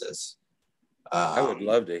Isis. I would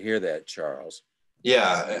love to hear that, Charles.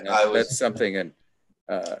 Yeah, that's something, and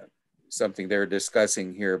something they're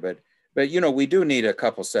discussing here. But we do need a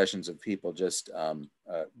couple sessions of people just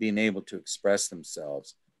being able to express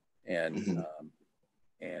themselves, and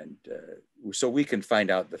so we can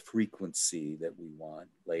find out the frequency that we want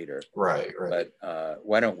later. Right. But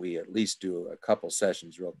why don't we at least do a couple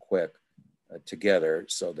sessions real quick together,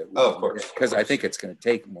 so that of course, because I think it's going to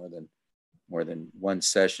take more than one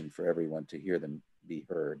session for everyone to hear them be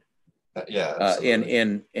heard.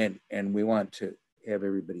 And we want to have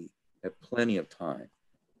everybody have plenty of time,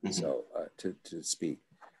 so to speak.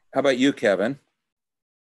 How about you, Kevin?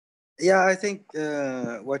 Yeah, I think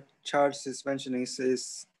what Charles is mentioning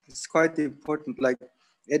is quite important. Like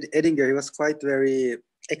Edinger, he was quite very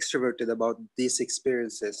extroverted about these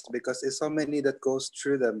experiences, because there's so many that goes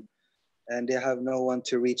through them, and they have no one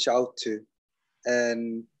to reach out to,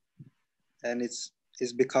 and it's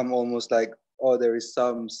become almost like, there is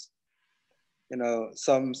some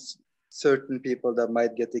certain people that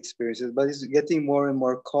might get experiences, but it's getting more and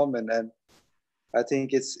more common. And I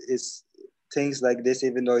think it's things like this,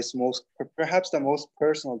 even though it's perhaps the most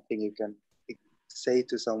personal thing you can say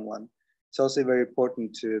to someone, it's also very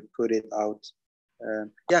important to put it out.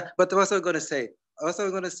 But what was I going to say? What I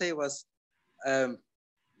was going to say was, I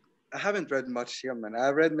haven't read much Hillman.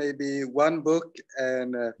 I read maybe one book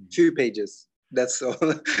and 2 pages. That's all.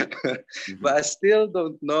 But I still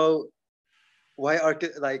don't know why I don't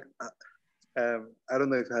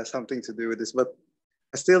know if it has something to do with this, but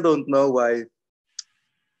I still don't know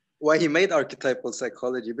why he made archetypal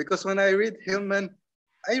psychology. Because when I read Hillman,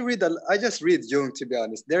 I just read Jung, to be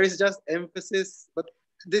honest. There is just emphasis, but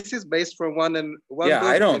this is based from one book.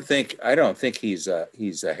 I don't think he's a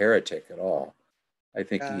heretic at all. I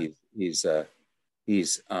think he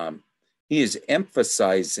is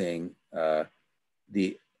emphasizing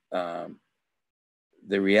the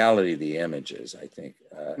reality of the images, I think.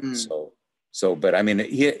 But I mean,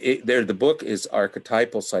 the book is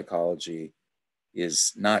Archetypal Psychology,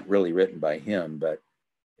 is not really written by him, but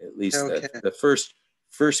at least the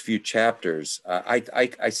first few chapters,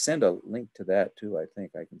 I send a link to that too. I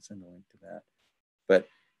think I can send a link to that. But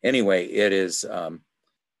anyway, it is,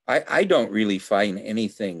 I don't really find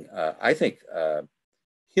anything. I think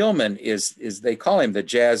Hillman is they call him the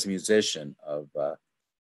jazz musician of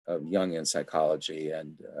Jungian psychology,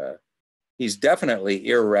 and he's definitely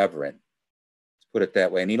irreverent, to put it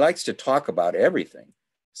that way, and he likes to talk about everything.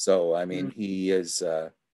 So I mean, he is.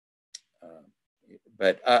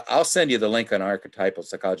 But I'll send you the link on archetypal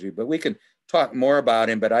psychology. But we can talk more about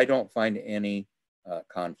him. But I don't find any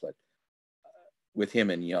conflict with him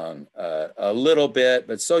and Jung. A little bit,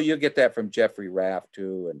 but so you get that from Jeffrey Raff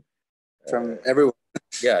too, and from everyone.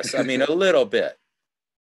 Yes, I mean a little bit.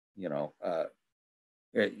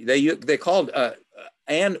 They called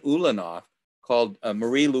Anne Ulanoff called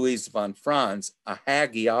Marie Louise von Franz a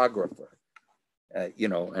hagiographer.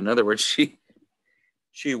 In other words,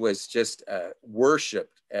 she was just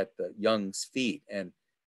worshipped at the Jung's feet, and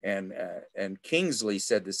Kingsley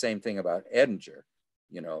said the same thing about Edinger,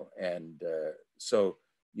 so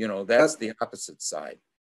that's the opposite side.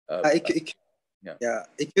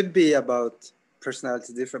 It could be about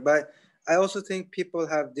personality different, but I also think people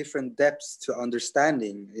have different depths to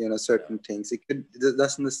understanding, certain things. It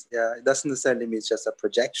doesn't necessarily mean it's just a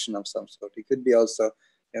projection of some sort. It could be also,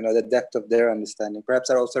 the depth of their understanding. Perhaps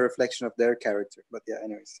are also a reflection of their character. But yeah,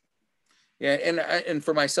 anyways. Yeah, and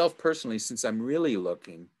for myself personally, since I'm really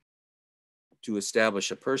looking to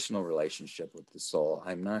establish a personal relationship with the soul,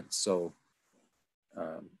 I'm not so,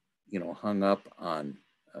 hung up on,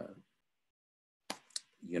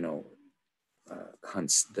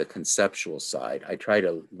 the conceptual side. I try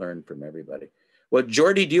to learn from everybody. Well,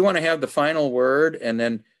 Jordy, do you want to have the final word? And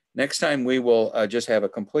then next time we will just have a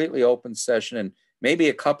completely open session and maybe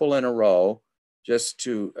a couple in a row just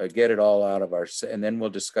to get it all out of and then we'll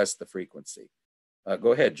discuss the frequency.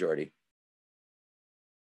 Go ahead, Jordy.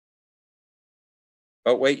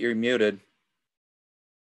 Oh, wait, you're muted.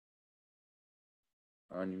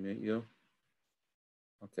 Unmute you.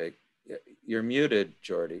 Okay, you're muted,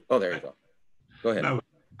 Jordy. Oh, there you go. Go ahead. Now,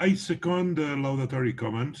 I second the laudatory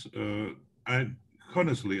comments. And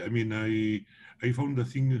honestly, I found the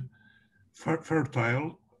thing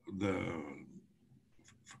fertile.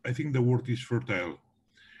 I think the word is fertile.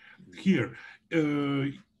 Here,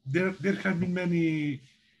 there have been many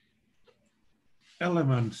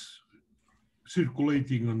elements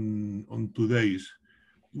circulating on today's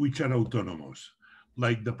which are autonomous,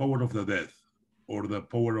 like the power of the death, or the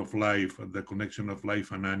power of life, the connection of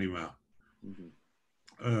life and anima,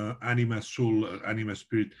 anima soul, anima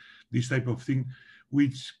spirit, this type of thing,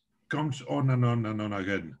 which comes on and on and on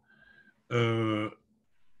again.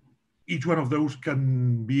 Each one of those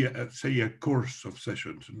can be, say, a course of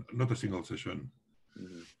sessions, not a single session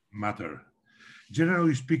matter.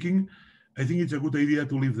 Generally speaking, I think it's a good idea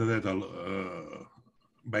to leave the dead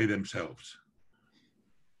by themselves.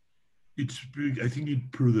 I think it's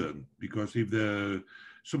prudent, because if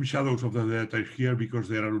some shadows of the dead are here because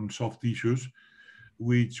there are unsolved issues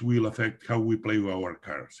which will affect how we play our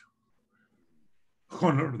cards.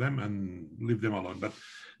 Honor them and leave them alone. But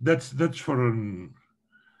that's for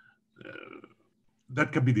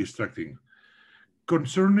that can be distracting.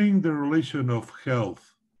 Concerning the relation of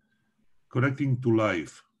health connecting to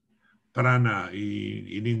life, prana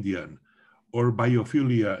in Indian, or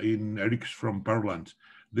biophilia in Eric's from parlance,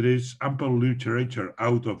 there is ample literature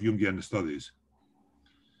out of Jungian studies.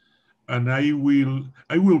 And I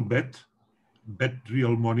will bet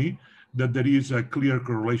real money that there is a clear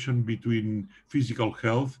correlation between physical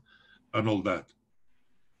health and all that.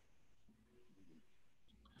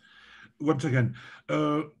 Once again,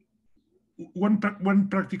 one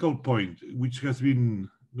practical point which has been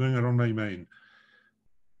going around my mind,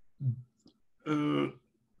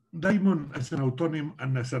 daimon as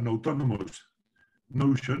an autonomous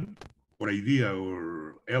notion or idea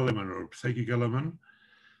or element or psychic element,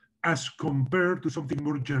 as compared to something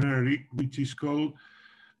more generic, which is called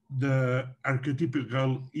the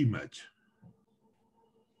archetypical image.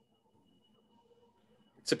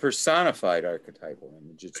 It's a personified archetypal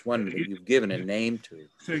image. It's one that you've given a name to.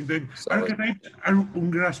 Saying that archetypes are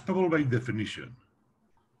ungraspable by definition.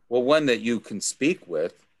 Well, one that you can speak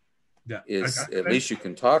with is, at least you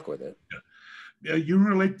can talk with it. Yeah. You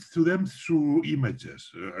relate to them through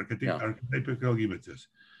images, archetypical images.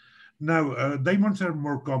 Now, daimons are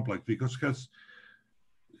more complex because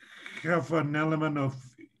have an element of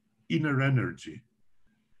inner energy.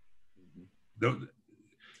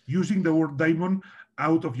 Using the word daimon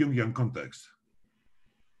out of Jungian context,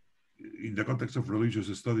 in the context of religious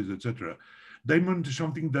studies, etc., daimon is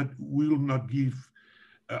something that will not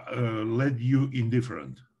let you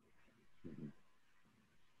indifferent.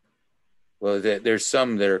 Well, there's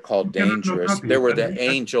some that are called dangerous. There were the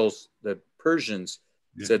angels, the Persians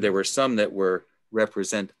said there were some that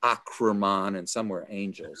represent Akraman and some were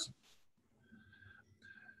angels.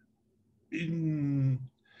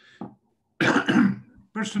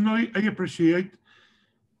 Personally,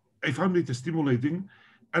 I found it stimulating,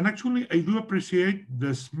 and actually I do appreciate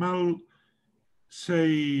the small,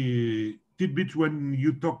 say, tidbits when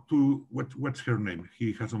you talk to, what's her name?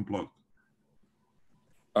 He has unplugged.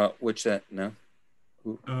 Which that, no?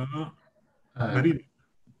 Marie.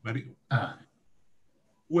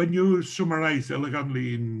 When you summarize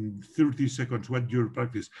elegantly in 30 seconds what your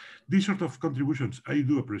practice, these sort of contributions I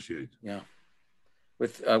do appreciate. Yeah.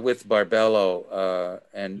 with Barbello,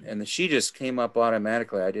 and she just came up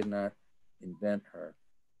automatically. I did not invent her,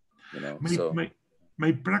 you know.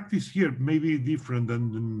 My practice here may be different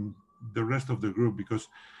than the rest of the group, because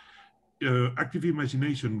active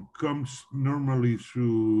imagination comes normally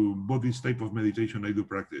through both this type of meditation I do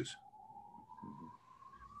practice.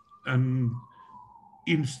 And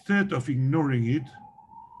instead of ignoring it,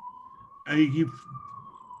 I give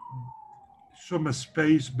some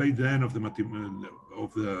space by the end of the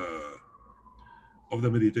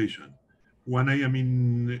meditation, when I am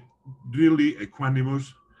in really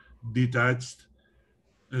equanimous, detached,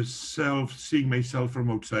 seeing myself from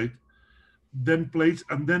outside, then place,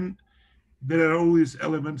 and then there are always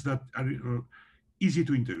elements that are easy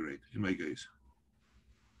to integrate in my case.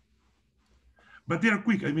 But they are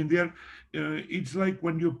quick. I mean, they are. It's like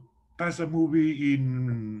when you pass a movie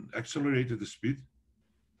in accelerated speed.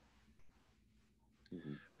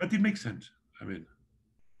 But it makes sense. I mean,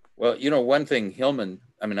 well, you know, one thing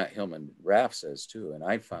Raff says too, and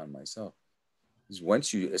I found myself, is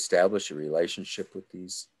once you establish a relationship with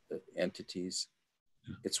these entities,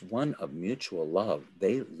 it's one of mutual love.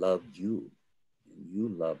 They love you, and you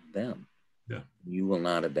love them. Yeah. You will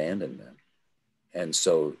not abandon them. And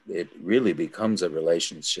so it really becomes a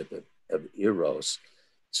relationship of eros.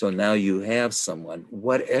 So now you have someone,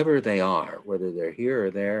 whatever they are, whether they're here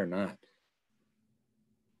or there or not,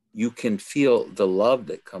 you can feel the love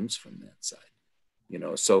that comes from that side, you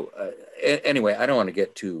know. So anyway, I don't want to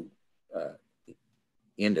get too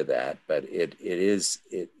into that, but it is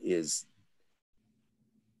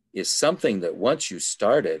something that once you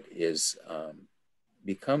start it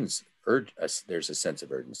becomes there's a sense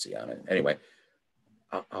of urgency on it. Anyway,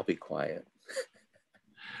 I'll be quiet.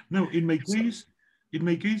 No, in my case,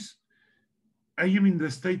 I am in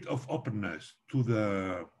the state of openness to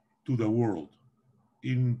the world,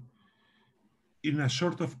 in a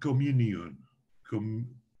sort of communion,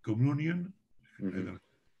 communion, Mm-hmm.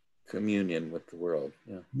 Communion with the world,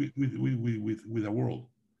 yeah, with the world,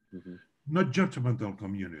 not judgmental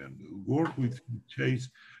communion, work with chase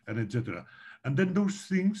and etc. And then those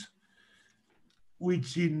things,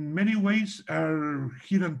 which in many ways are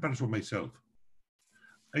hidden parts of myself,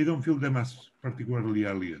 I don't feel them as particularly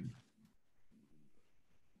alien.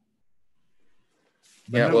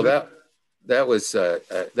 But yeah, well, that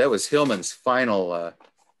was Hillman's final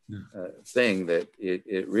thing. That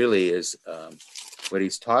it really is what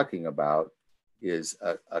he's talking about is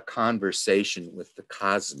a conversation with the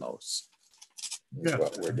cosmos. Is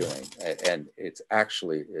what we're doing, and it's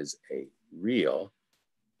actually is a real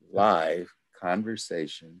live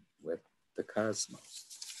conversation with the cosmos.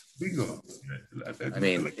 Bingo. I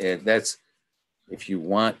mean, that's, if you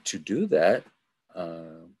want to do that,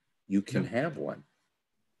 you can have one.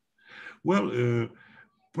 Well,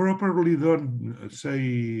 properly done,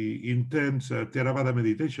 say, intense Theravada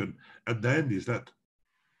meditation, at the end is that.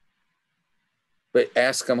 But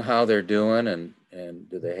ask them how they're doing, and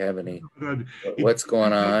do they have any, what's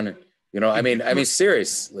going on? You know, I mean,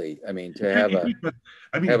 seriously, I mean, to have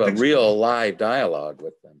a real live dialogue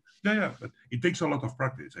with them. Yeah, but it takes a lot of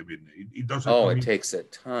practice. I mean, it doesn't. Oh, it takes a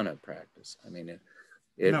ton of practice. I mean,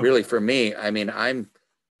 it really, for me, I mean, I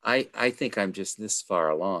think I'm just this far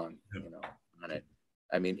along, you know, on it.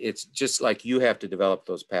 I mean, it's just like you have to develop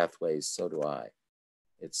those pathways. So do I.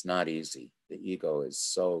 It's not easy. The ego is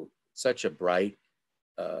such a bright,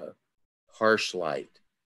 harsh light.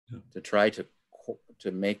 To try to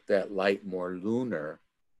make that light more lunar,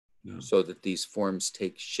 so that these forms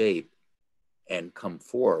take shape and come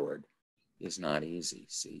forward, is not easy.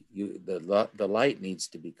 See, the light needs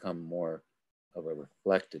to become more of a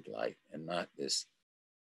reflected light and not this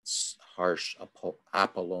harsh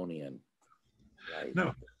Apollonian light.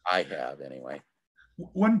 No, I have anyway.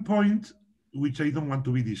 One point which I don't want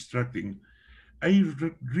to be distracting, I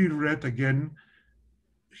reread again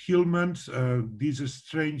Hillman's This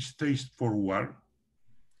Strange Taste for War.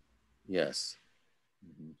 Yes.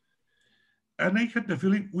 And I had the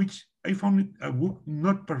feeling, which I found it a book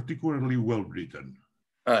not particularly well written.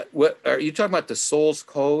 What are you talking about? The Soul's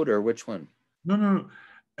Code, or which one? No.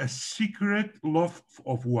 A Secret Love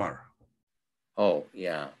of War. Oh,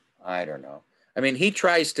 yeah. I don't know. I mean, he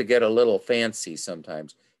tries to get a little fancy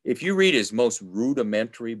sometimes. If you read his most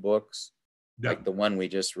rudimentary books, like the one we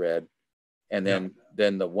just read, and then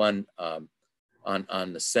the one on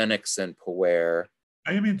the Senex and Puer,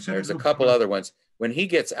 there's a couple other ones. When he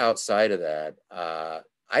gets outside of that,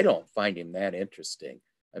 I don't find him that interesting.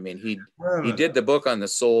 I mean, he did the book on the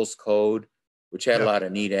Soul's Code, which had a lot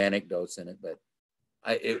of neat anecdotes in it, but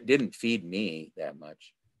it didn't feed me that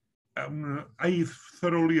much. I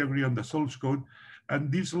thoroughly agree on the Soul's Code,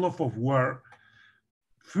 and this Love of War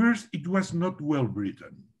First, it was not well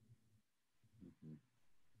written.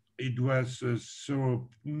 It was so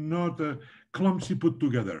not clumsy put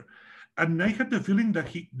together. And I had the feeling that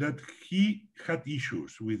he had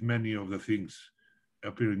issues with many of the things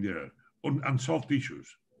appearing there, unsolved issues.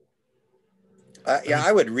 Yeah,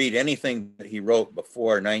 I would read anything that he wrote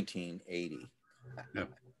before 1980. Yeah.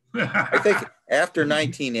 I think after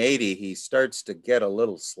 1980, he starts to get a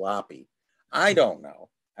little sloppy. I don't know.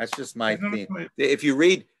 That's just my thing. If you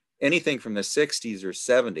read anything from the 60s or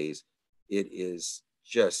 70s, it is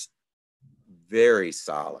just very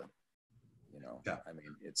solid. You know, yeah. I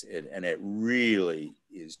mean, and it really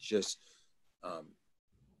is just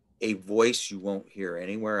a voice you won't hear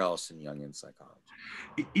anywhere else in Jungian psychology.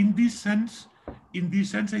 In this sense,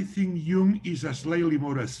 I think Jung is a slightly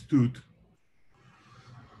more astute,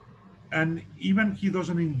 and even he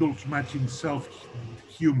doesn't indulge much in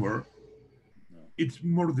self-humor. No. It's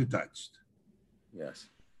more detached. Yes.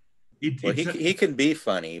 Well, he can be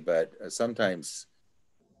funny, but sometimes,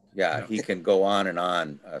 yeah, he can go on and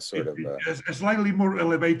on, sort of slightly more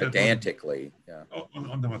elevated, pedantically,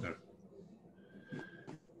 on the matter.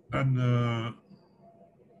 And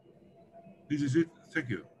this is it. Thank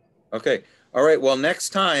you. Okay. All right. Well, next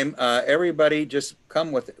time, everybody just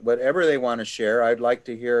come with whatever they want to share. I'd like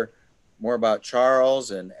to hear more about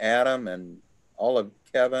Charles and Adam and all of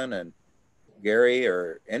Kevin and Gary,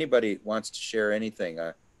 or anybody wants to share anything.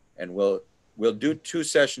 And we'll do 2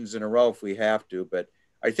 sessions in a row if we have to, but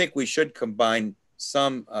I think we should combine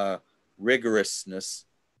some rigorousness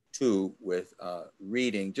too with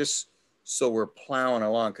reading, just so we're plowing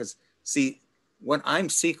along. Because see, what I'm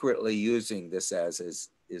secretly using this as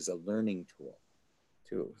is a learning tool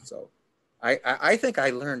too. So I think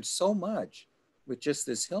I learned so much with just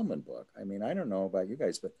this Hillman book. I mean, I don't know about you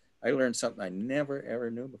guys, but I learned something I never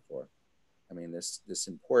ever knew before. I mean, this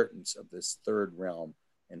importance of this third realm,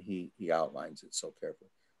 and he outlines it so carefully.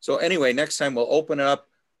 So anyway, next time we'll open up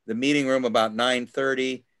the meeting room about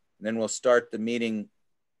 9:30, and then we'll start the meeting.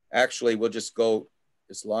 Actually, we'll just go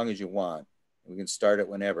as long as you want. We can start it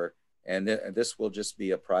whenever. And this will just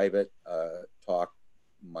be a private talk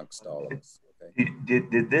amongst all of us. Okay?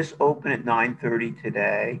 Did this open at 9:30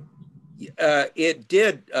 today? It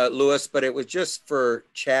did, Louis, but it was just for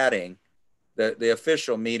chatting. The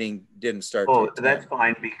official meeting didn't start. Oh, that's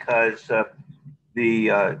fine, because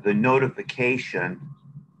the notification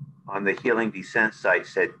on the Healing Descent site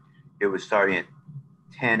said it was starting at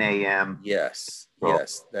 10 a.m. Yes,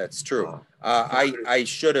 yes, that's true. I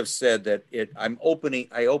should have said that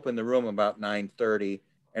I opened the room about 9:30,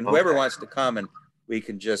 and whoever wants to come, and we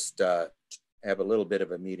can just have a little bit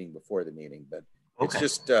of a meeting before the meeting, but it's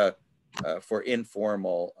just for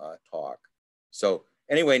informal talk. So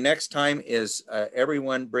anyway, next time is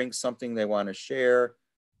everyone brings something they want to share,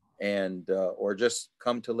 and or just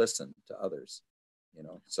come to listen to others, you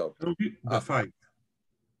know. So the 5th.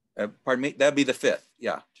 Pardon me, that'd be the 5th.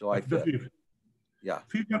 Yeah, July 5th. The 5th. Yeah.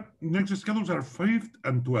 Next schedules are 5th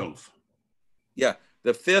and 12th. Yeah,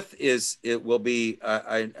 the 5th it will be.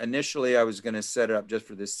 Initially I was going to set it up just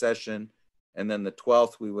for this session, and then the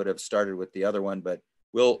 12th we would have started with the other one, but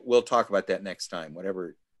we'll talk about that next time.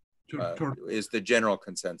 Whatever is the general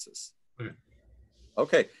consensus. Okay.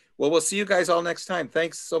 Okay. Well, we'll see you guys all next time.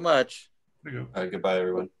 Thanks so much. There you go. Goodbye,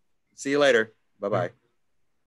 everyone. See you later. Bye-bye.